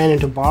 I ran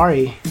into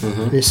Barry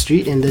in the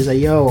street, and there's like,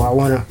 yo, I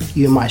want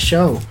you in my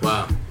show.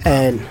 Wow.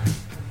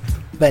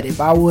 But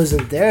if I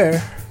wasn't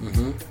there,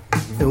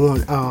 it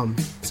won't.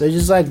 So it's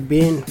just like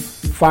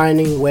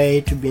finding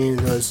way to be in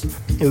those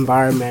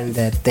environment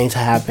that things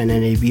happen,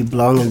 and if you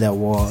belong in that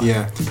world.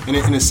 Yeah, and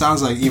it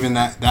sounds like even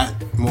that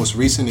most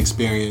recent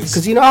experience.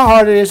 Because you know how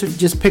hard it is to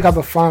just pick up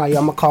a phone, like,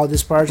 I'm gonna call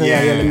this person.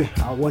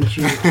 I want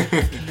you.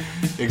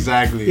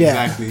 Exactly.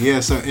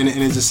 Yeah. So and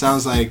it just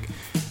sounds like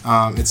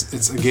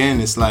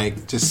it's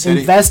like just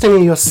investing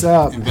in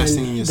yourself.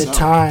 Investing in yourself. The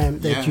time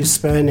that you're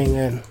spending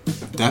in.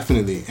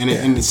 Definitely, and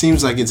it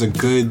seems like it's a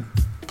good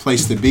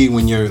place to be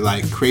when you're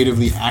like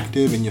creatively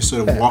active and you're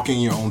sort of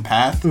walking your own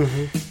path.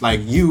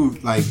 Like you,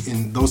 like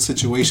in those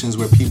situations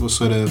where people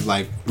sort of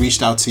like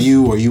reached out to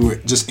you, or you were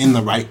just in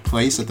the right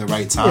place at the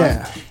right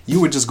time.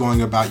 You were just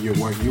going about your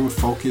work. You were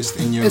focused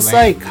in your lane. It's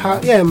like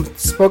I'm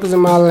focused in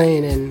my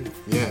lane and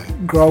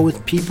grow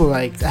with people.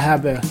 Like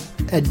have a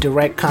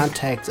direct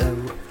contact, a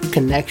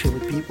connection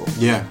with people.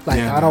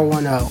 I don't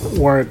want to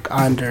work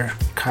under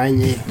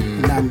Kanye,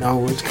 not know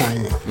what's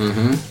Kanye.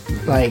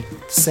 Like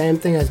same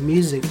thing as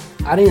music.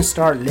 I didn't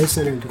start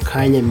listening to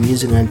Kanye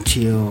music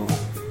until,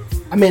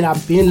 I've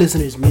been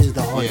listening to his music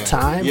the whole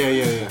time.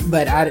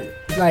 But I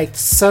like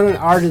certain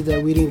artists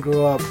that we didn't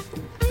grow up.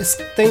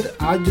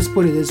 I'll just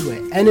put it this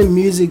way: any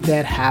music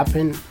that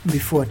happened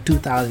before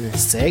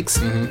 2006,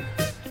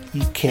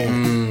 you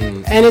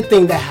can't.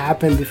 Anything that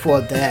happened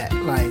before that,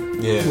 like,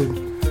 Yeah.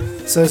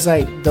 so it's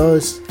like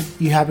those,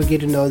 you have to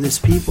get to know these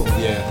people.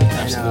 Yeah,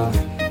 absolutely.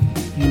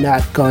 And you're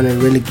not gonna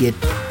really get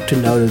to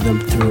know them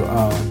through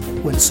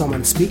when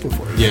someone's speaking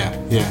for you.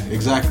 Yeah,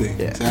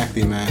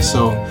 exactly, man.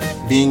 So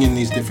being in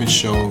these different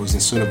shows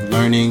and sort of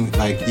learning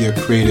like your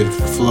creative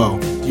flow,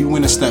 you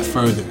went a step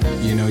further.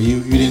 You know,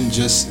 you didn't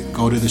just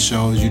go to the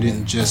shows. You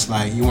didn't just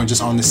like, you weren't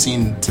just on the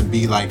scene to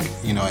be like,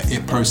 you know, an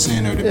it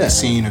person or to be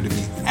seen or to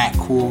be act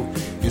cool.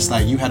 It's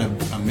like you had a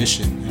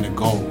mission and a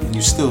goal, and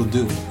you still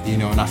do. You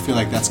know, and I feel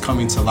like that's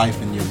coming to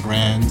life in your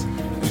brand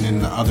and in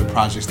the other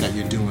projects that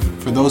you're doing.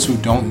 For those who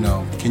don't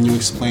know, can you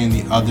explain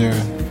the other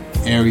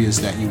areas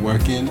that you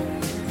work in,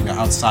 you know,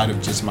 outside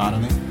of just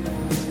modeling?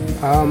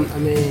 I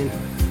mean,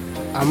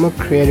 I'm a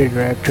creative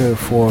director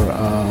for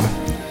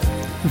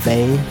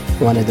Vane,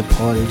 one of the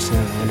parties in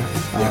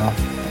Atlanta.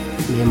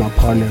 Me and my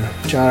partner.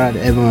 Shout out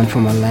to everyone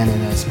from Atlanta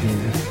that's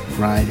been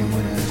riding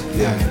with us.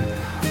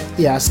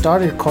 I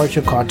started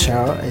Culture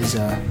Cartel as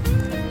a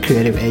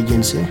creative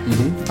agency,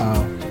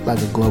 like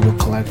a global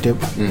collective,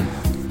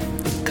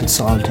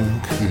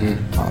 consulting.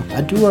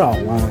 I do what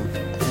I want.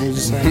 And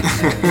it's just like,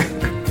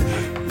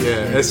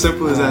 yeah, as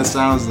simple as that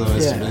sounds, though,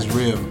 it's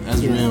real.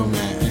 That's real,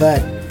 man.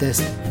 But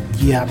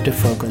you have to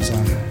focus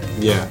on.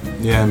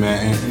 Yeah,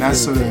 man, and that's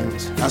sort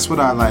of that's what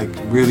I like.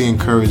 Really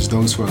encourage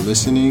those who are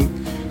listening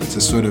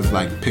to sort of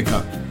like pick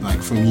up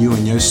like from you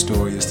and your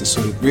story, is to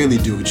sort of really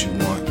do what you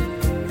want,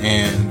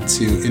 and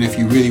if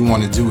you really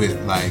want to do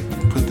it, like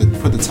put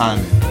the time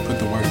in, put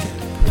the work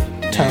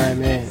in.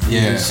 Time in.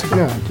 Yeah.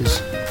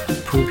 Just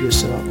prove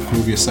yourself.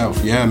 Prove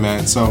yourself. Yeah,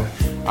 man. So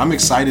I'm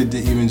excited to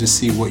even just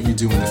see what you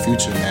do in the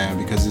future, man,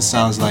 because it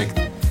sounds like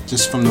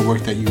just from the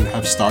work that you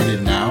have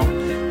started now,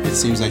 it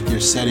seems like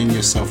you're setting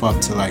yourself up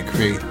to like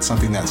create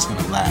something that's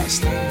gonna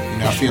last. You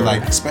know, I feel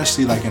like,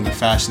 especially like in the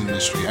fashion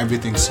industry,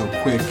 everything's so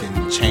quick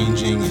and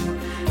changing,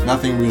 and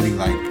nothing really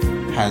like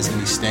has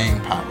any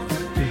staying power.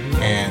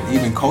 And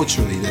even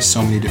culturally, there's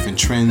so many different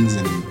trends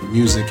and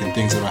music and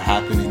things that are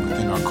happening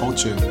within our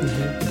culture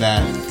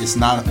that it's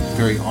not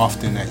very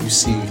often that you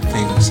see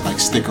things like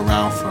stick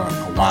around for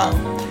a while.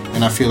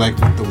 And I feel like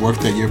the work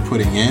that you're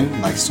putting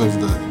in, like sort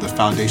of the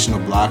foundational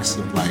blocks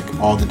of like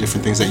all the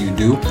different things that you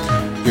do,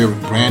 you're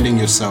branding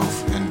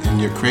yourself and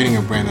you're creating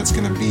a brand that's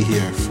going to be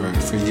here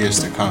for years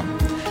to come.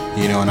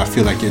 You know, and I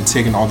feel like you're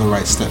taking all the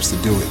right steps to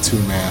do it too,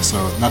 man. So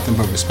nothing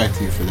but respect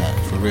to you for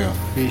that, for real.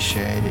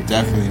 Appreciate it.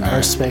 Definitely, man. I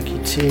respect you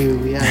too.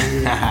 We are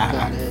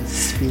here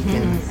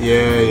speaking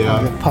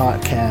on the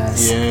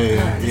podcast.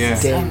 Yeah.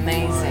 It's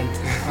amazing.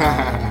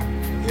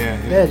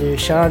 Yeah, dude.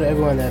 Shout out to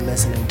everyone that's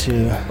listening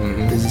too.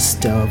 This is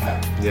dope.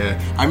 Yeah,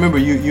 I remember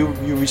you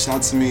reached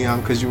out to me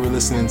because you were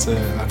listening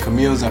to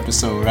Camille's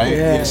episode, right?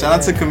 Yeah. Shout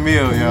out to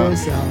Camille, yo.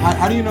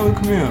 How do you know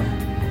Camille?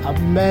 I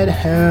met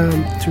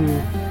him through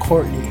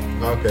Courtney.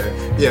 Okay.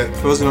 Yeah,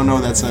 for those who don't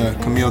know, that's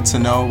Camille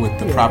Tano with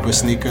the Proper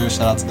Sneaker.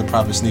 Shout out to the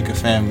Proper Sneaker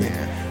family.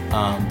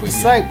 But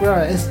it's like,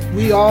 bro,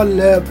 we all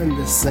live in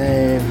the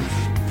same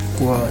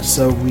world,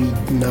 so we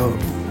know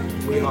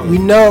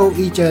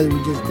each other.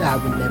 We just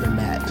haven't never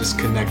met. Just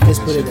connected. Let's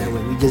put it that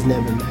way. We just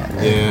never met.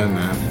 Yeah,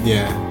 man.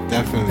 Yeah,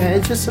 definitely. Man,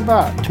 it's just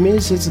about, to me,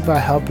 it's just about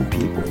helping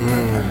people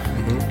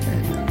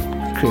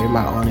and create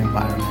my own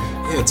environment.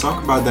 Yeah,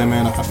 talk about that,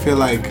 man. I feel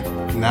like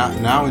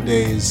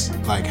nowadays,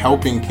 like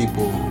helping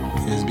people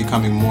is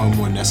becoming more and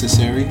more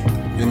necessary.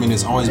 I mean,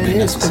 it's always been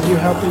necessary. Because you're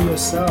helping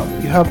yourself.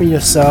 You're helping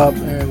yourself,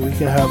 and we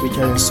can help each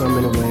other in so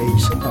many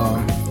ways. It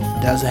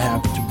doesn't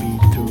have to be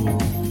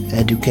through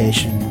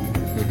education.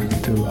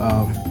 Through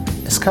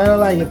it's kind of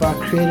like if I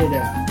created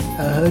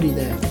a hoodie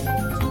that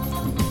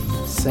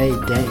say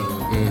day,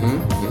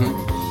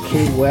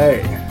 kid wear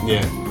it.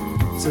 Yeah.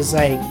 So it's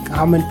like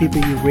how many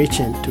people you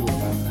reaching to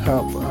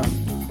help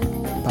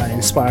by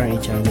inspiring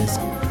each other,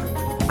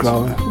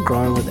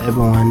 growing with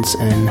everyone's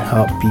and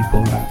help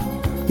people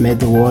make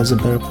the world a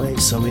better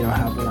place, so we don't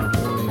have to like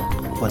worry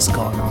what's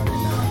going on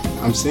now.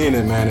 I'm seeing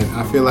it, man, and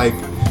I feel like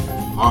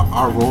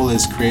our role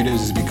as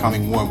creators is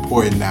becoming more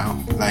important now,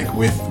 like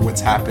with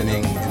what's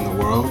happening in the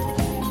world.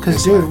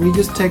 Because, dude, we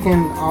just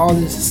taking all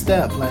this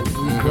step. Like,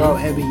 we grow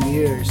every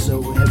year, so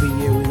every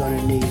year we're going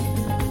to need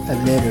a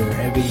litter.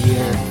 Every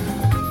year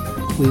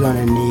we're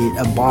going to need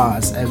a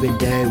boss. Every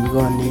day we're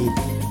going to need...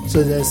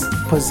 So there's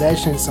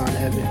possessions on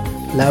every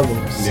level.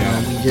 So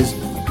we just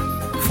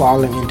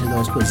falling into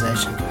those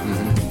possessions.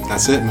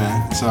 That's it,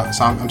 man. So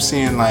I'm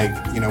seeing, like,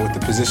 you know, with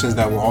the positions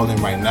that we're all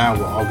in right now,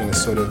 we're all going to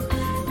sort of,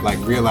 like,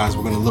 realize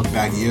we're going to look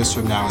back years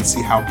from now and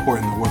see how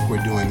important the work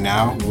we're doing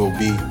now will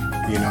be.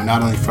 You know,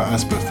 not only for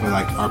us, but for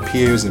like our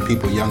peers and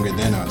people younger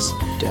than us.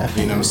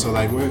 Definitely. You know, so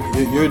like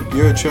you're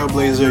a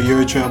trailblazer,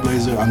 you're a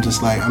trailblazer. I'm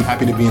just like, I'm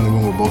happy to be in the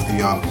room with both of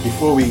y'all.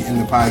 Before we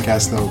end the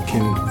podcast though,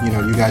 can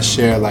you guys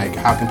share like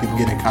how can people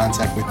get in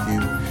contact with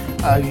you?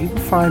 You can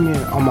find me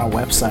on my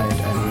website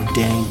at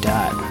dang.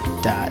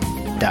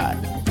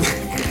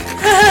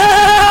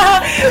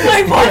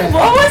 Like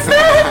what was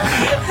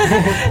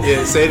that?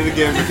 Yeah, say it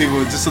again for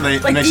people just so they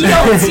like make sure.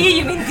 DOT,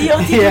 you mean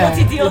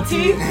DOT?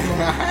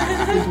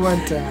 Just one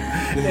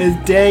time. It's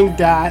dang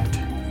dot.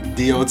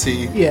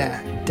 D-O-T.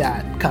 Yeah.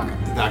 .com.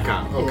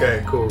 .com.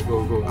 Okay, cool.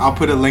 I'll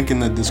put a link in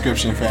the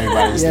description for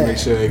everybody just to make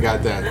sure they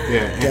got that.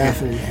 Yeah.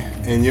 Definitely.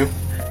 And you?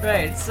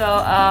 Right. So,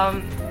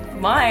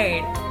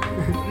 mine.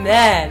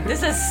 Man,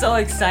 this is so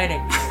exciting.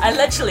 I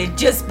literally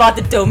just bought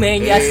the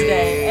domain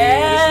yesterday.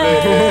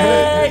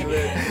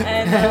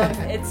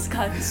 And it's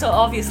called, so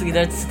obviously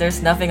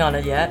there's nothing on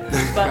it yet.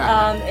 But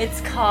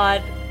it's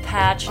called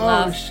Patch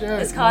Love. Oh shit.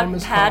 It's called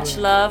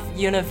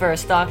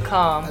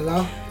patchloveuniverse.com.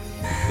 Hello?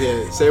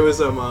 Yeah, say what's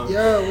up, Mom.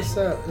 Yo, what's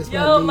up? It's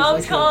Yo, my Mom's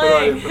niece.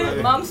 calling. Put on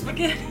it. Mom's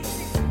spaghetti.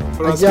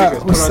 Put on Yo, speaker.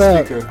 Put what's on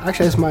up? speaker.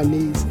 Actually, it's my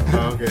niece.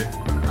 Oh, okay.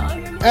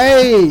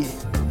 Hey!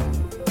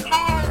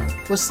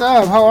 What's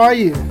up? How are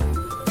you?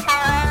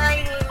 How are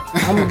you?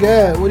 I'm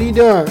good. What are you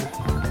doing?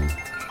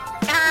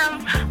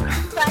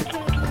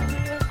 Watching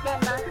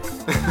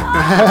TV with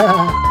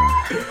Mama.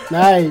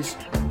 Nice.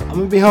 I'm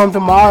gonna be home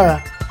tomorrow.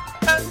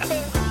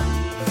 Okay.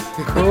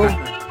 Cool.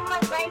 Bring my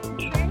bike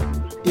too.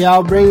 Yeah,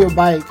 I'll bring your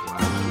bike.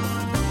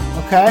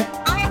 Okay?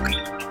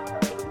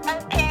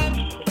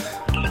 Okay.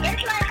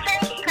 It's my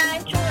first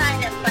time to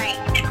ride a bike.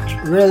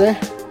 Really?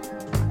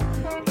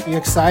 You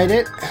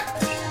excited?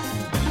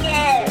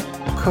 Yes.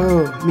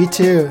 Cool. Me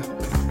too.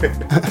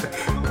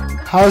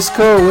 How's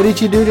school? What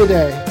did you do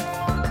today?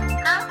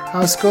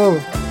 How's school?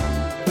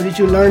 What did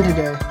you learn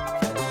today?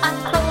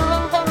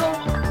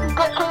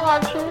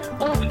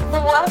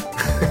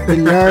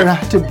 You learn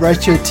how to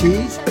brush your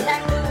teeth?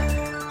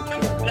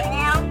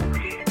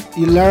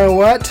 You learn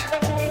what?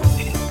 Then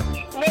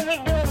we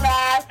do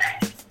math.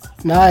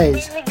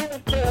 Nice. Then we do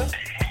jokes.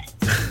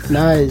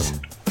 Nice.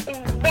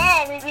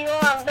 Then we do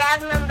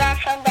bathroom.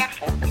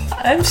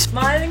 I'm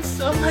smiling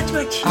so much,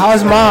 my cheeks.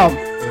 How's mom?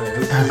 Yeah,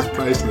 this is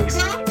priceless.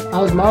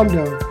 How's mom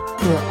doing?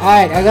 Cool.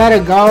 Alright, I gotta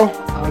go.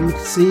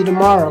 See you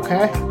tomorrow,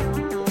 okay?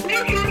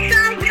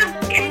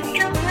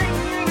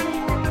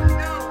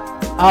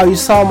 Oh, you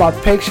saw my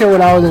picture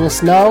when I was in the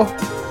snow?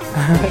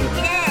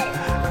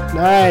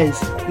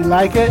 Nice. You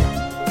like it?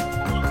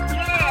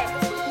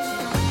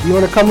 You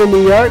wanna come to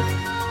New York?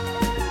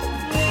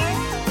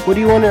 What do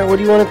you wanna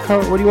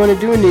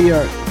do in New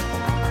York?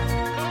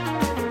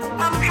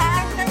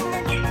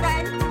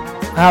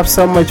 I have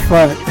so much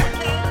fun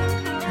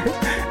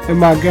in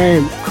my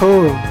game.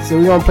 Cool. So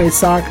we gonna play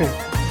soccer.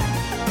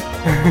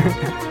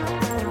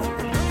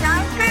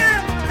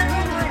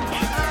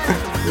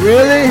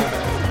 Really?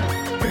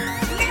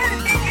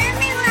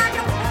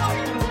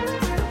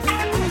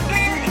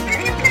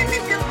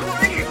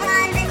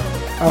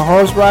 A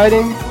horse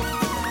riding?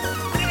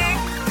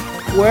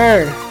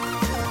 Where?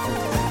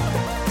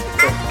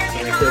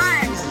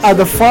 At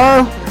the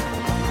farm?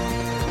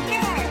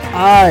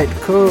 Alright,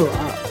 cool.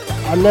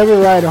 I'll never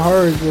ride a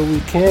horse, but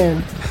we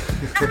can.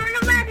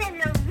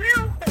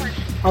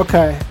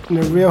 Okay, in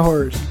a real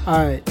horse.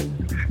 Alright.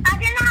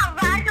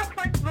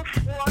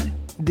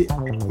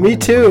 Me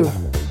too.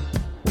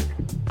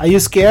 Are you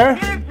scared?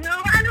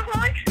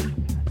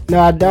 No,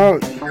 I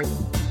don't.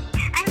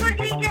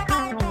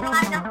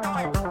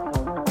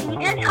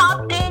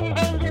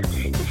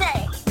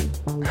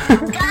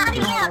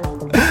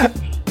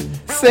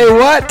 Say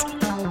what?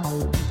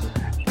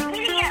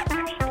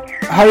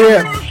 Hurry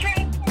up.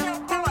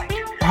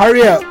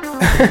 Hurry up.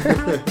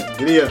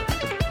 Giddy up.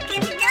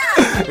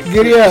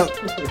 Giddy up.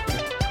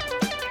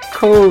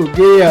 Cool,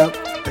 giddy up.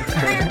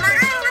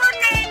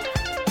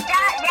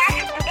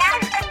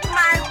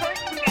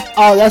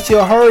 Oh, that's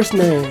your horse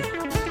name.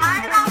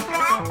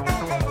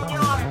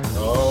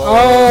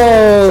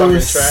 Oh,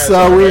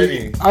 so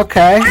we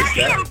okay.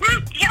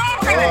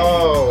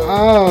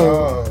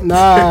 Oh,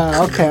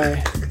 nah,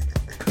 okay.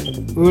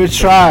 We'll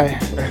try.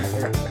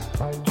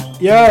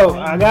 Yo,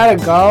 I gotta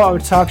go. I'll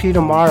talk to you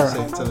tomorrow.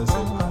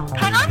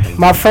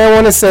 My friend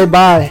wanna say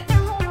bye.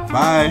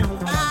 Bye.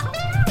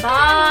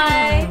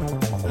 Bye.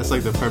 That's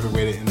like the perfect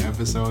way to end the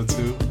episode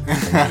too.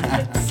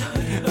 That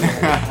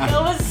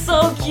was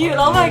so cute.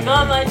 Oh my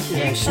god, my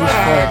cheeks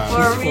hurt.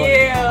 For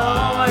real.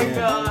 Oh my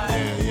god.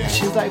 Yeah.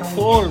 She's like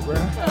 4, bro.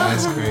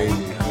 That's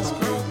crazy. That's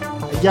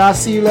crazy. Y'all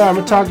see you later. I'm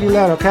gonna talk to you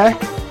later, okay?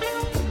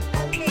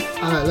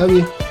 Alright, love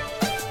you.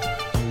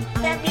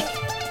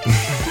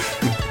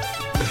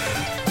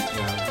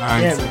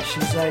 Alright, Yeah, so man,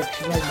 she's like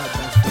my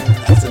best friend.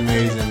 that's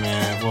amazing,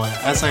 man. Boy,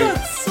 that's like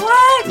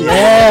Swag.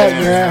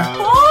 Yeah,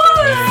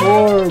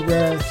 Oh, 4,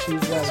 bro.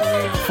 She's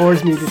like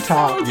forced me to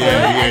talk.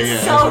 Yeah.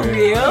 so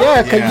real.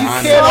 Yeah, cause Yeah, you I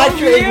can't know. like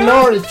to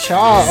ignore the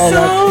child. Oh,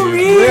 So like,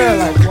 real. yeah,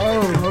 like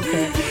whoa,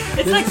 okay.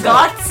 It's like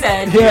God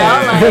said, you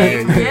Yeah. know?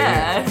 Like,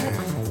 yeah.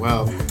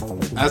 Well,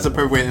 that's a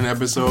perfect way to end the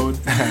episode.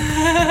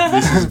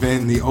 This has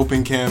been the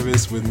Open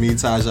Canvas with me,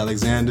 Taj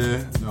Alexander,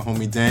 the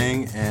homie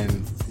Dang,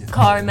 and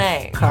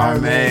Carme.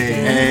 Carme.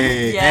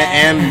 Hey, Yeah.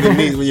 and the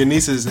niece, your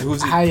nieces.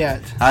 Who's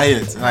Hayat.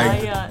 Hyatt. Like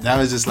Hyatt. that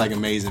was just like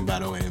amazing, by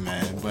the way,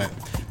 man. But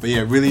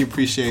yeah, really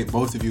appreciate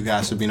both of you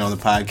guys for being on the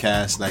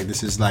podcast. Like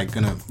this is like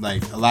gonna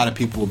like a lot of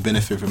people will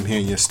benefit from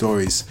hearing your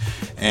stories,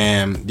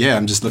 and yeah,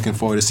 I'm just looking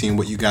forward to seeing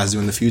what you guys do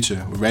in the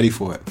future. We're ready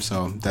for it,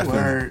 so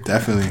definitely, Word.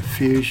 definitely.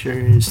 Future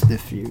is the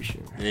future.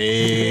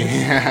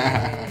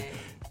 Yeah.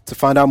 To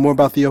find out more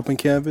about The Open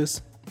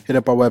Canvas, hit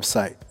up our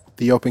website,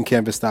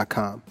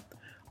 theopencanvas.com.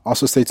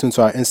 Also stay tuned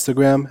to our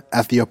Instagram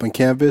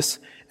 @theopencanvas,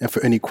 and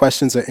for any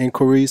questions or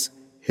inquiries,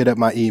 hit up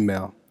my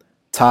email,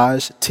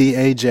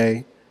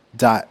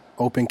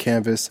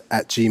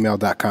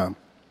 taj.opencanvas@gmail.com.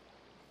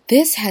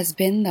 This has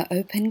been The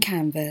Open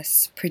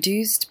Canvas,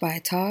 produced by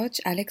Taj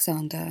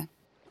Alexander.